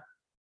Bradshaw?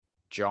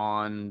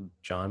 John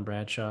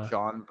Bradshaw.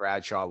 John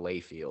Bradshaw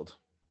Layfield.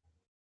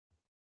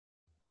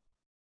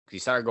 He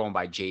started going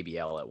by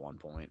JBL at one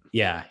point.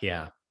 Yeah.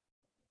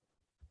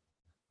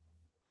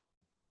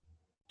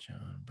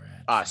 John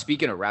Bradshaw.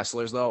 Speaking of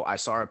wrestlers, though, I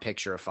saw a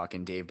picture of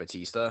fucking Dave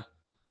Bautista.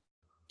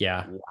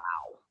 Yeah. Wow.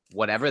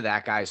 Whatever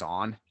that guy's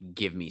on,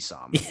 give me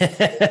some.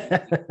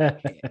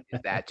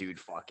 That dude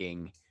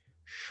fucking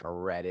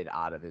shredded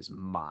out of his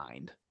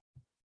mind.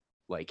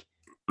 Like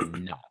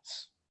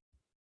nuts.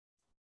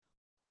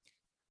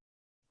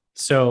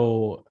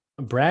 So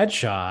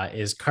Bradshaw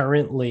is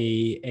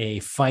currently a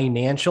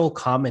financial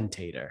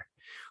commentator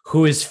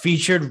who is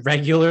featured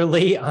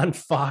regularly on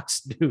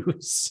Fox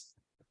News.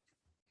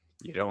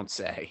 You don't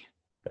say.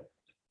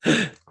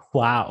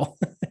 Wow.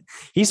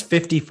 He's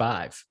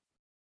 55.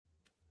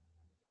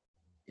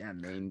 Yeah,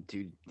 man,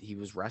 dude, he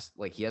was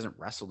he hasn't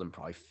wrestled in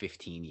probably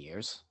 15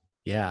 years.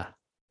 Yeah.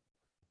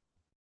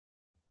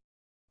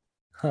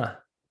 Huh.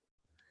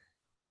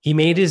 He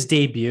made his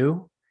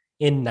debut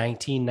in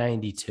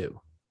 1992.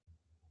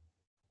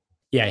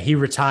 Yeah, he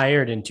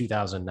retired in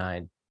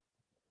 2009.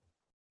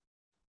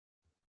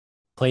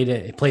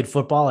 Played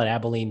football at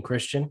Abilene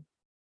Christian.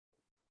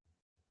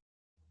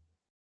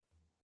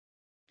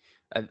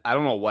 I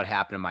don't know what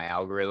happened in my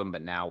algorithm,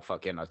 but now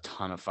fucking a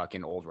ton of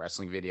fucking old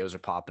wrestling videos are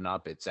popping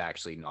up. It's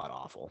actually not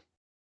awful.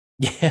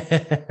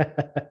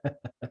 Yeah.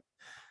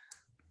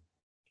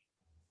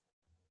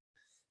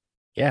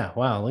 Yeah,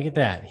 wow, look at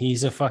that.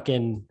 He's a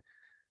fucking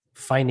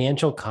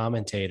financial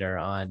commentator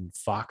on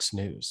Fox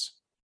News.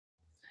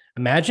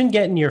 Imagine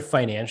getting your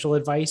financial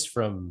advice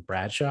from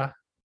Bradshaw.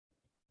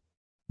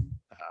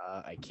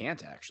 I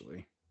can't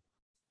actually.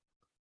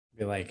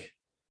 Be like,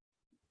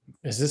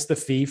 is this the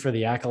fee for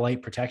the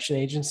Acolyte Protection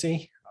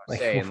Agency? I was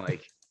saying,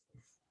 like,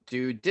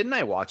 dude, didn't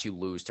I watch you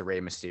lose to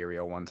Rey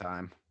Mysterio one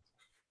time?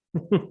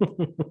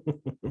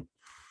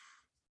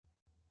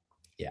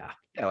 Yeah.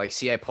 Yeah, like,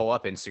 see, I pull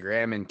up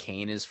Instagram and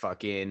Kane is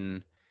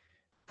fucking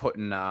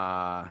putting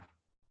the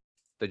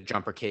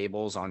jumper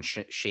cables on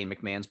Shane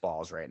McMahon's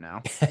balls right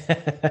now.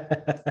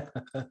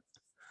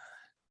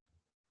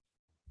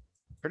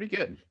 Pretty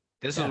good.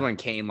 This is when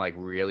Kane, like,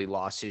 really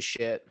lost his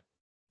shit.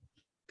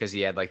 Because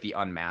he had, like, the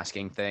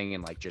unmasking thing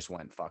and, like, just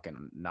went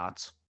fucking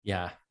nuts.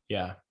 Yeah.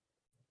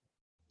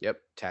 Yep,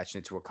 attaching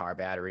it to a car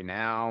battery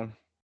now.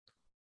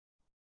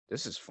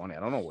 This is funny. I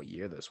don't know what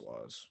year this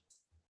was.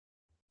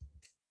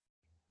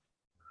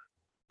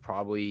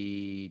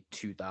 Probably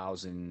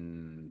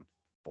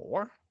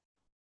 2004,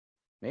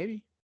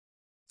 maybe.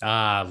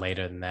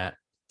 Later than that.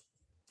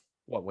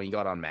 What, when you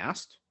got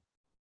unmasked?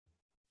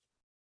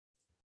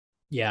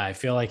 Yeah, I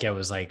feel like it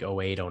was like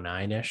 08,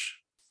 09-ish.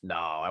 No,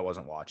 I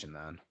wasn't watching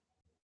then.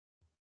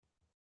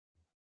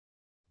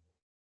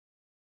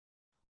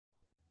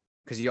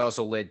 Because he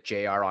also lit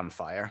JR on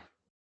fire.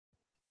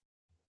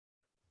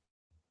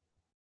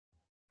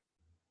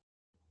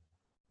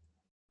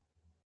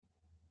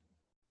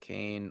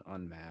 Kane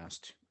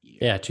unmasked.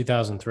 Yeah,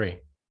 2003.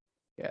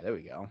 Yeah, there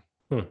we go.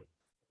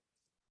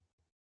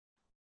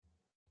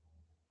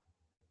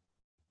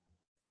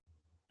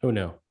 Who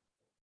knew?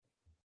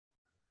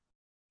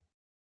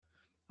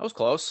 That was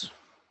close.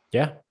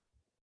 Yeah.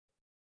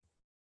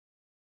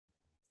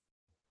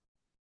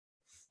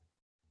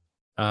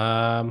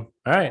 All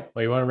right.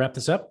 Well, you want to wrap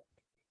this up?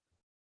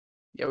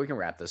 Yeah, we can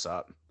wrap this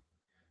up.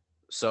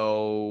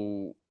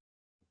 So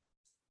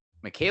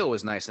Michaela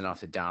was nice enough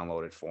to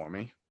download it for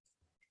me,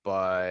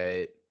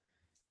 but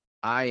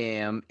I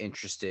am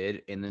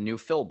interested in the new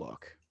Phil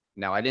book.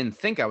 Now, I didn't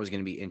think I was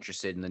going to be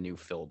interested in the new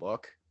Phil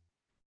book,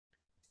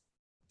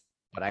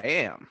 but I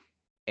am.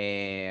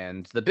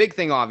 And the big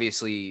thing,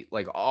 obviously,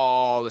 like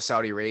all the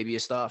Saudi Arabia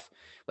stuff,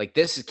 like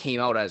this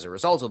came out as a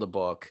result of the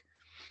book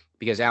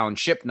because Alan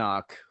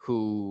Shipnuck,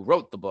 who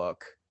wrote the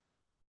book,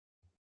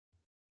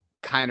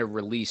 kind of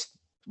released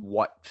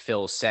what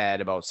Phil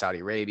said about Saudi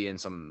Arabia and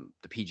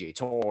the PGA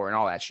Tour and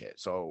all that shit.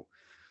 So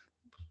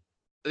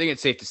I think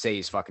it's safe to say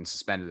he's fucking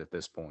suspended at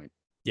this point.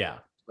 Yeah.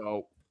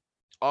 So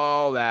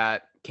all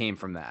that came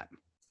from that.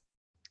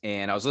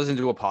 And I was listening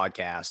to a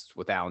podcast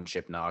with Alan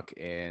Shipnuck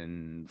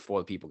and For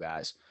the People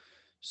guys.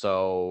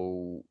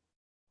 So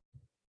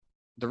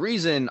the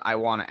reason I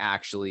want to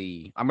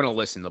I'm going to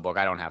listen to the book.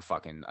 I don't have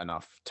fucking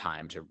enough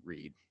time to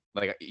read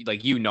Like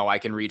you know, I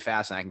can read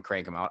fast and I can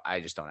crank them out. I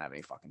just don't have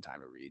any fucking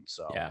time to read.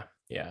 So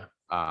yeah.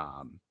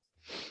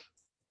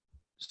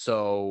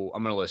 So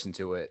I'm gonna listen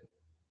to it,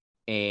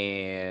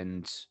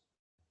 and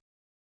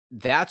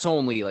that's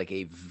only like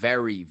a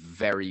very,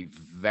 very,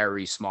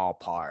 very small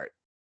part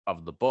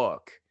of the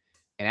book.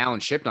 And Alan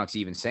Shipnuck's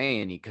even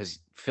saying, because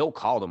Phil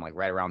called him like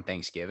right around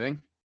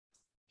Thanksgiving.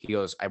 He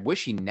goes, I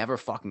wish he never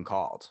fucking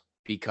called,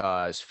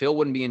 because Phil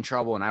wouldn't be in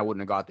trouble and I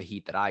wouldn't have got the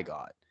heat that I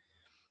got.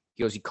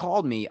 He goes, he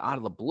called me out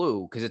of the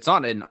blue, because it's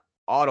not an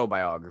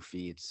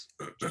autobiography, it's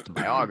just a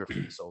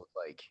biography. So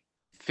like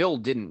Phil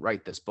didn't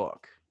write this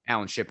book.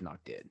 Alan Shipnuck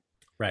did.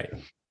 Right.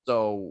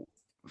 So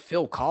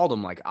Phil called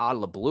him like out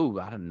of the blue,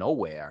 out of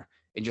nowhere,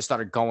 and just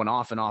started going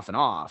off and off and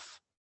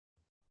off.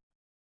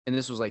 And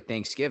this was like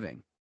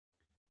Thanksgiving.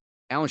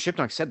 Alan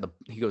Shipnuck said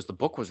he goes, the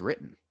book was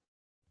written.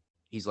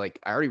 He's like,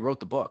 I already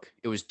wrote the book.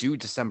 It was due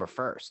December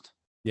 1st.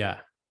 Yeah.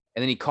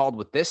 And then he called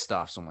with this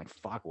stuff. So I'm like,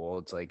 fuck, well,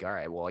 it's like, all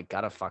right, well, I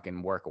got to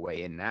fucking work a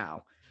way in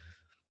now.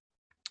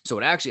 So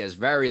it actually has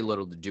very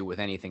little to do with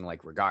anything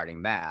like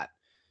regarding that.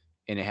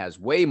 And it has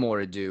way more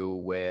to do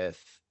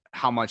with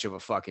how much of a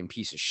fucking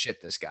piece of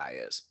shit this guy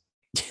is.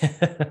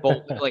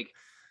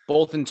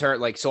 both in turn,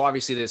 like, so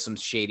obviously there's some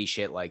shady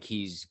shit. Like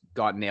he's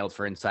got nailed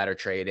for insider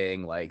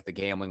trading, like the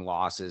gambling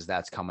losses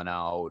that's coming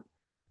out.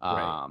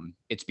 Right.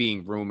 It's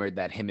being rumored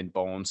that him and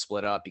Bones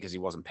split up because he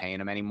wasn't paying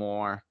him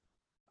anymore.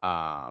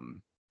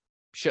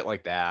 Shit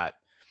like that.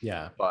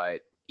 Yeah.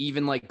 But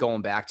even like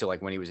going back to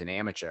like when he was an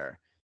amateur,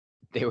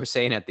 they were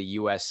saying at the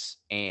US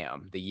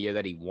Am, the year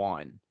that he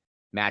won,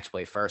 match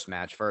play, first,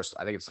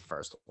 I think it's the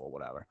first or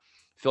whatever.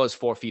 Phil has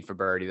 4 feet for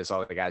birdie. This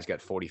other guy's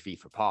got 40 feet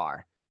for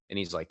par. And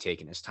he's like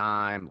taking his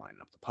time,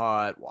 lining up the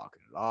putt,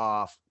 walking it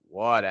off,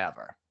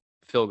 whatever.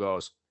 Phil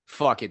goes,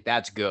 fuck it,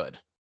 that's good.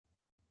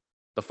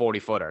 The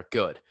 40-footer,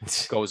 good.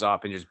 Goes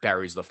up and just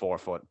buries the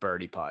 4-foot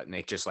birdie putt, and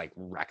they just like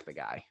wreck the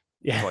guy.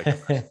 Yeah.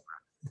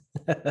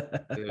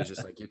 It was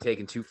just like, you're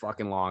taking too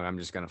fucking long. I'm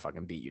just gonna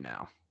fucking beat you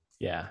now.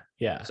 Yeah.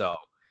 Yeah. So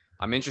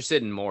I'm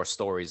interested in more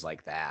stories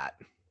like that,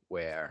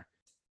 where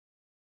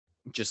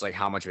just like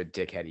how much of a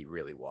dickhead he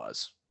really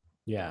was.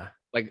 Yeah.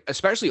 Like,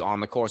 especially on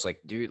the course, like,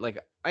 dude, like,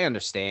 I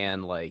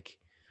understand, like,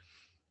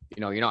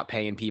 you know, you're not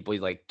paying people.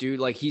 Like,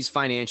 dude, like, he's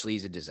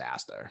a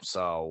disaster.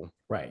 So,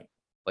 right.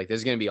 Like,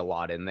 there's going to be a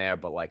lot in there,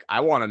 but like, I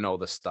want to know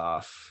the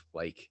stuff,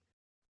 like,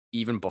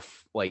 even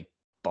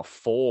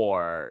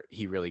before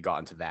he really got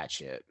into that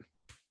shit.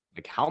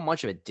 Like, how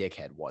much of a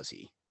dickhead was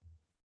he?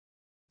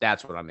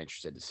 That's what I'm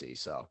interested to see.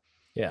 So,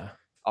 yeah,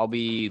 I'll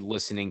be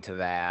listening to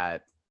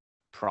that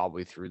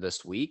probably through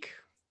this week.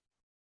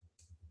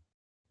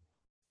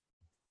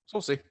 So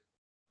we'll see.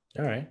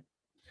 All right.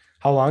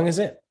 How long is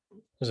it?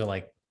 Is it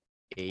like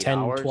 10,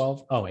 hours?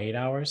 12? Oh, 8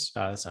 hours?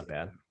 Oh, that's not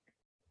bad.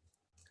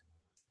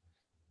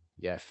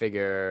 Yeah, I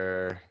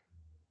figure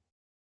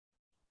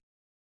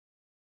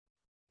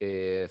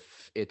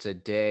if it's a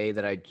day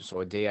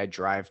I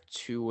drive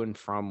to and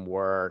from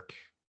work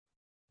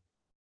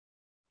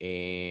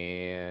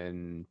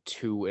and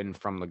to and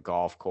from the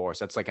golf course,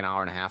 that's like an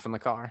hour and a half in the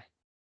car.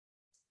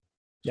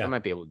 So I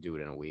might be able to do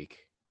it in a week.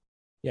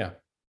 Yeah.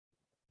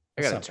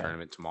 I got a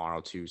tournament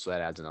tomorrow too, so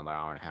that adds another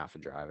hour and a half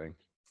of driving.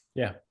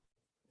 Yeah.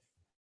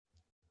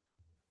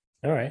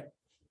 All right.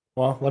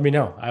 Well, let me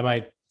know. I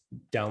might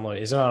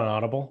download. Is it on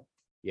Audible?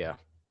 Yeah.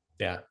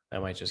 Yeah. I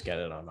might just get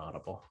it on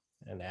Audible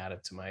and add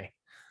it to my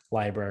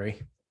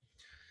library.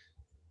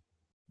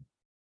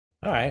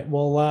 All right.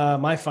 Well,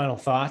 my final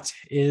thought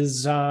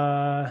is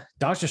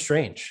Doctor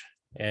Strange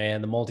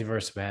and the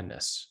Multiverse of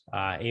Madness.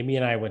 Amy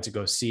and I went to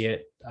go see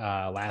it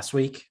last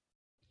week.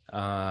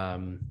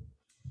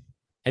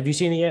 Have you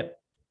seen it yet?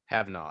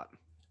 Have not.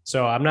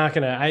 So I'm not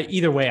gonna.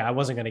 Either way, I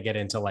wasn't gonna get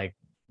into like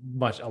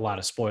a lot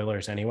of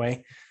spoilers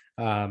anyway.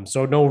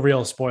 So no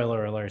real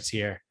spoiler alerts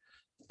here,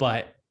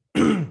 but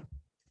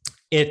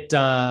it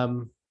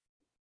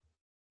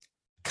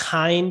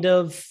kind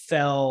of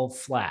fell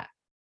flat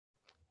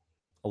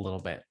a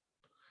little bit.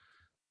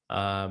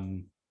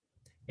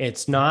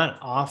 It's not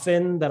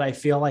often that I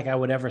feel like I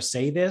would ever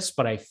say this,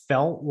 but I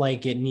felt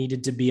like it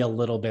needed to be a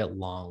little bit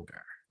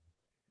longer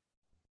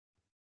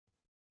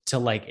to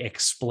like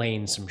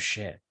explain some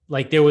shit.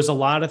 Like there was a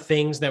lot of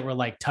things that were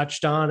like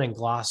touched on and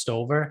glossed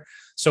over.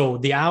 So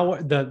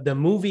the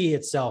movie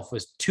itself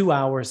was 2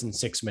 hours and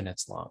 6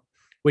 minutes long,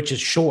 which is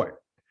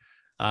short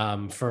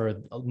for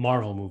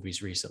Marvel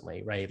movies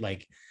recently, right?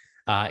 Like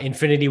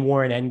Infinity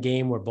War and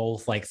Endgame were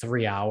both like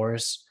 3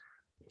 hours.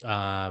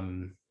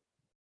 Even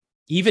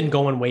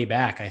going way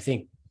back, I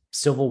think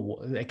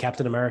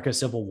Captain America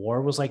Civil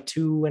War was like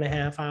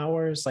 2.5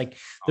 hours. Like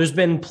there's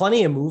been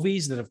plenty of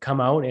movies that have come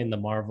out in the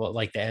Marvel,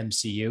 like the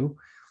MCU,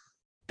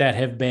 that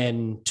have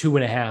been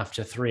 2.5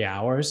 to 3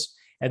 hours.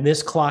 And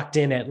this clocked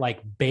in at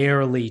like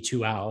barely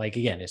 2 hours. Like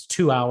again, it's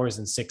 2 hours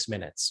and 6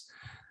 minutes.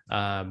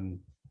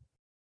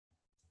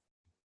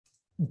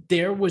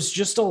 There was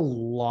just a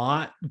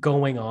lot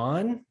going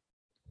on.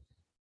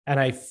 And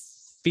I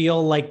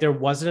feel like there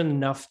wasn't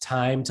enough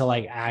time to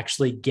like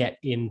actually get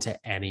into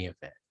any of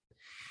it.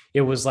 It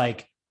was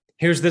like,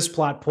 here's this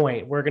plot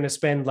point. We're going to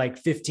spend like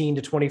 15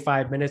 to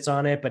 25 minutes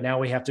on it, but now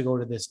we have to go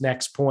to this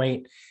next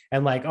point.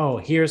 And like, oh,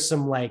 here's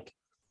some like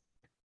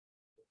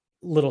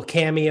little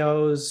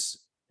cameos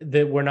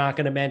that we're not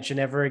going to mention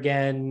ever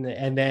again.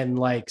 And then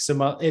like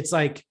it's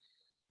like,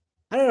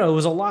 I don't know. It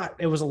was a lot.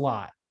 It was a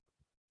lot.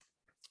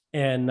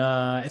 And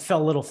it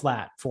fell a little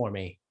flat for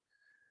me.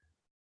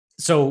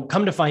 So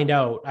come to find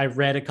out, I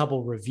read a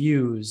couple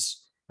reviews,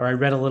 or I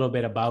read a little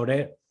bit about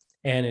it.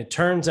 And it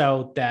turns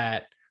out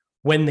that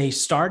when they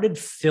started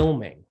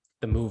filming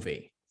the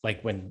movie,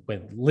 like when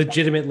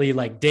legitimately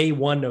like day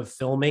one of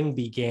filming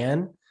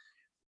began,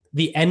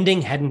 the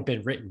ending hadn't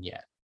been written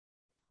yet.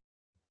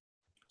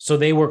 So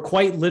they were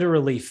quite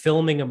literally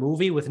filming a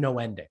movie with no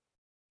ending.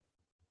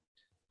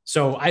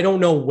 So I don't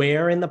know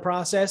where in the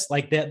process,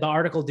 like the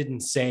article didn't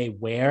say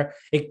where.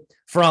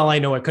 For all I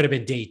know, it could have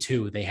been day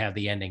two, they have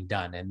the ending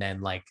done, and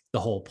then like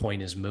the whole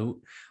point is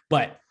moot.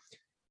 But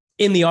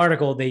in the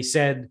article, they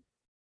said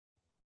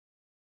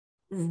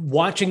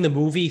watching the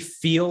movie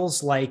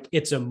feels like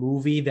it's a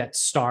movie that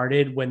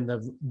started when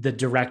the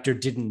director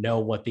didn't know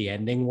what the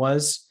ending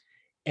was.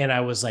 And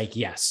I was like,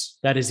 yes,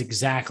 that is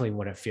exactly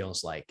what it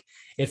feels like.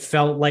 It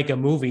felt like a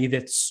movie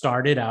that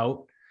started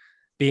out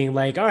being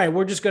like, all right,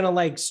 we're just going to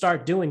like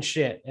start doing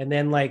shit. And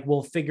then like,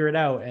 we'll figure it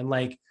out. And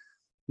like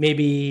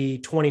maybe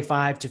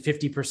 25 to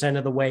 50%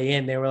 of the way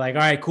in, they were like,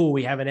 all right, cool.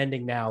 We have an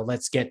ending now.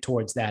 Let's get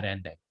towards that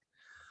ending.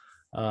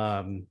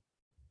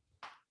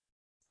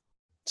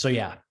 So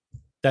yeah,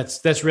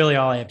 that's really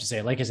all I have to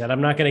say. Like I said,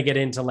 I'm not going to get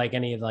into like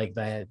any of like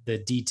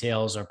the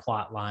details or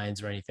plot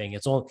lines or anything.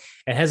 It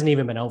hasn't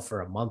even been out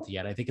for a month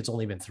yet. I think it's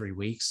only been 3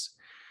 weeks.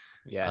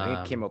 Yeah. I think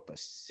it came out the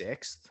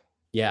 6th.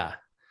 Yeah.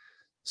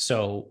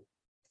 So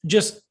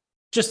just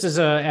as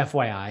a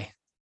FYI,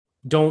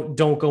 don't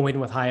go in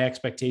with high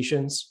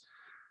expectations.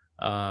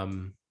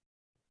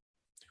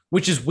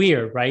 Which is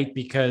weird, right?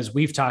 Because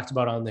we've talked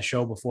about on the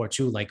show before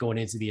too, like going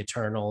into the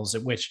Eternals,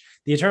 which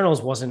the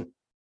Eternals wasn't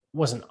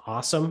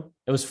awesome.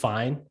 It was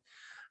fine.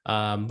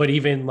 But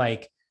even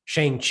like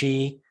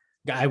Shang-Chi,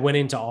 I went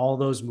into all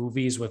those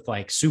movies with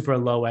like super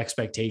low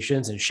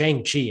expectations, and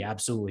Shang-Chi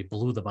absolutely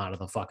blew them out of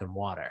the fucking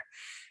water.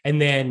 And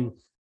then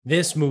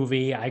this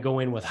movie, I go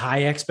in with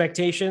high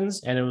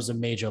expectations, and it was a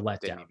major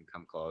letdown. Didn't even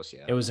come close.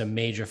 Yeah, it was a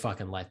major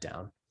fucking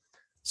letdown.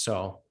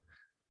 So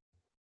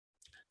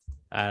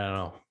I don't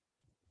know.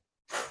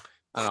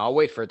 I'll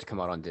wait for it to come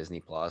out on Disney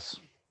Plus.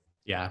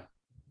 Yeah.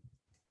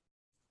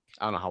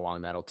 I don't know how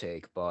long that'll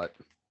take, but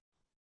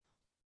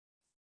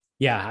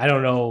yeah, I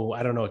don't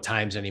know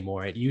times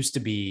anymore. It used to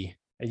be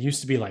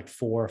like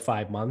 4 or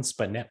 5 months,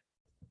 but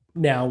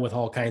now with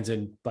all kinds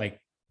of like,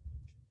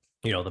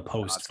 you know, the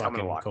post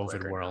fucking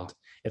COVID world, now.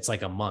 It's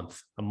like a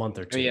month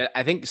or two. Yeah,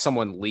 I think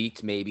someone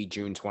leaked maybe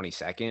June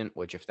 22nd,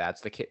 which if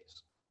that's the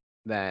case,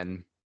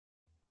 then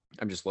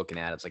I'm just looking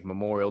at it. It's like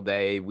Memorial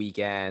Day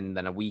weekend,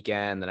 then a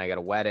weekend, then I got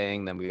a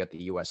wedding, then we got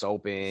the US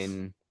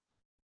Open.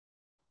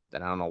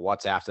 Then I don't know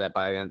what's after that.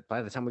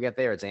 By the time we get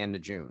there, it's the end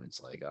of June.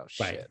 It's like, oh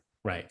shit.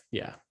 Right.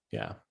 Yeah.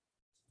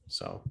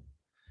 So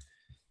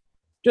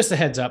just a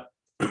heads up,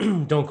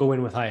 don't go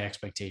in with high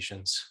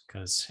expectations,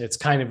 because it's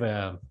kind of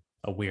a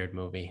weird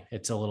movie.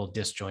 It's a little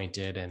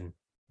disjointed, and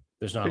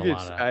there's not a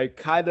lot of. I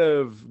kind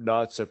of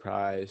not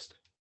surprised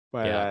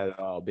by that at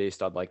all,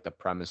 based on like the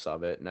premise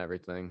of it and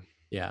everything.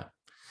 Yeah.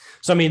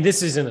 So I mean,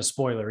 this isn't a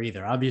spoiler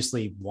either.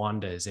 Obviously,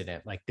 Wanda is in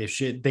it. Like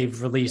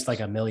they've released like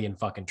a million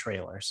fucking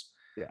trailers.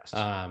 Yes.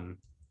 And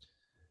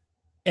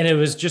it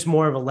was just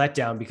more of a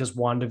letdown because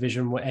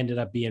WandaVision ended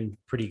up being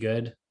pretty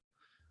good.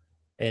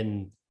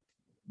 And,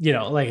 you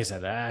know, like I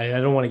said, I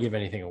don't want to give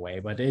anything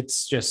away, but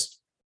it's just,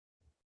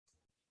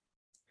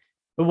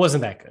 it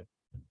wasn't that good.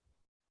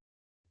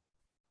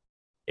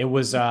 It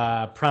was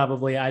I'd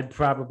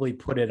probably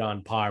put it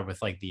on par with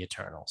like the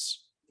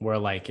Eternals, where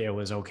like it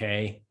was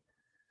okay.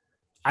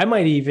 I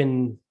might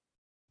even,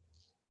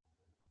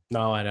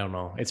 no, I don't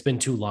know. It's been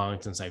too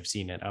long since I've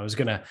seen it. I was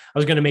gonna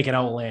make an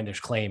outlandish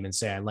claim and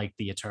say I like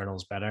the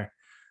Eternals better,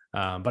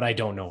 but I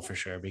don't know for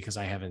sure because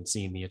I haven't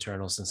seen the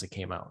Eternals since it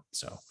came out.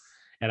 So,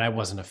 and I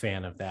wasn't a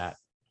fan of that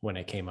when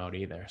it came out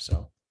either.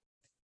 So,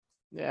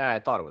 yeah, I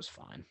thought it was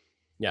fine.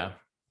 Yeah.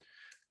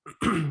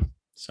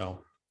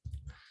 So,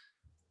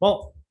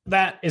 well,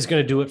 that is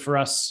going to do it for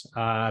us.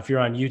 If you're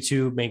on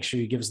YouTube, make sure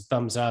you give us a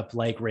thumbs up,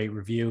 like, rate,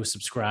 review,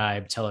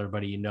 subscribe, tell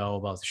everybody you know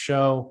about the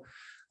show.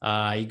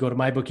 You go to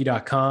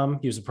mybookie.com,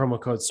 use the promo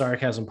code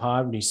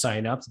SarcasmPod when you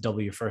sign up to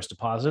double your first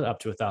deposit up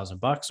to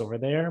 $1,000 over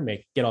there.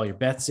 Get all your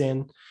bets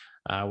in,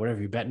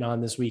 whatever you're betting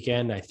on this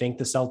weekend. I think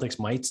the Celtics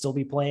might still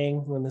be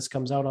playing when this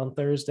comes out on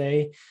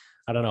Thursday.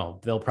 I don't know.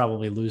 They'll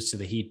probably lose to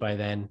the Heat by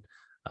then.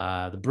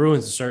 The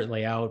Bruins are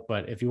certainly out,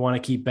 but if you want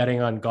to keep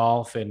betting on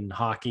golf and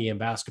hockey and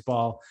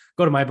basketball,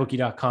 go to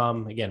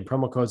mybookie.com. Again,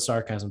 promo code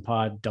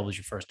SarcasmPod doubles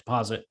your first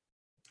deposit.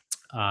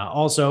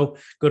 Also,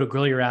 go to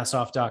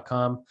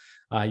grillyourassoff.com.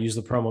 Use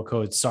the promo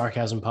code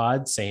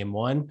SarcasmPod, same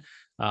one.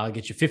 I'll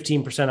get you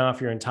 15% off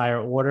your entire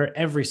order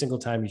every single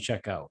time you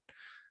check out.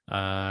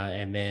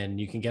 And then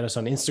you can get us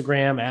on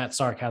Instagram at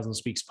Sarcasm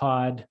Speaks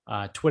Pod.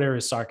 Twitter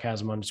is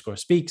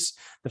sarcasm_speaks.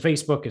 The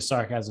Facebook is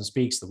Sarcasm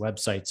Speaks. The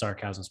website,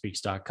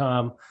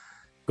 sarcasmspeaks.com.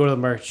 Go to the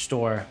merch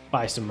store,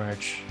 buy some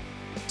merch,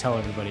 tell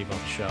everybody about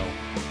the show.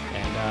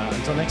 And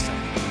until next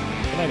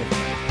time, good night,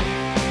 everybody.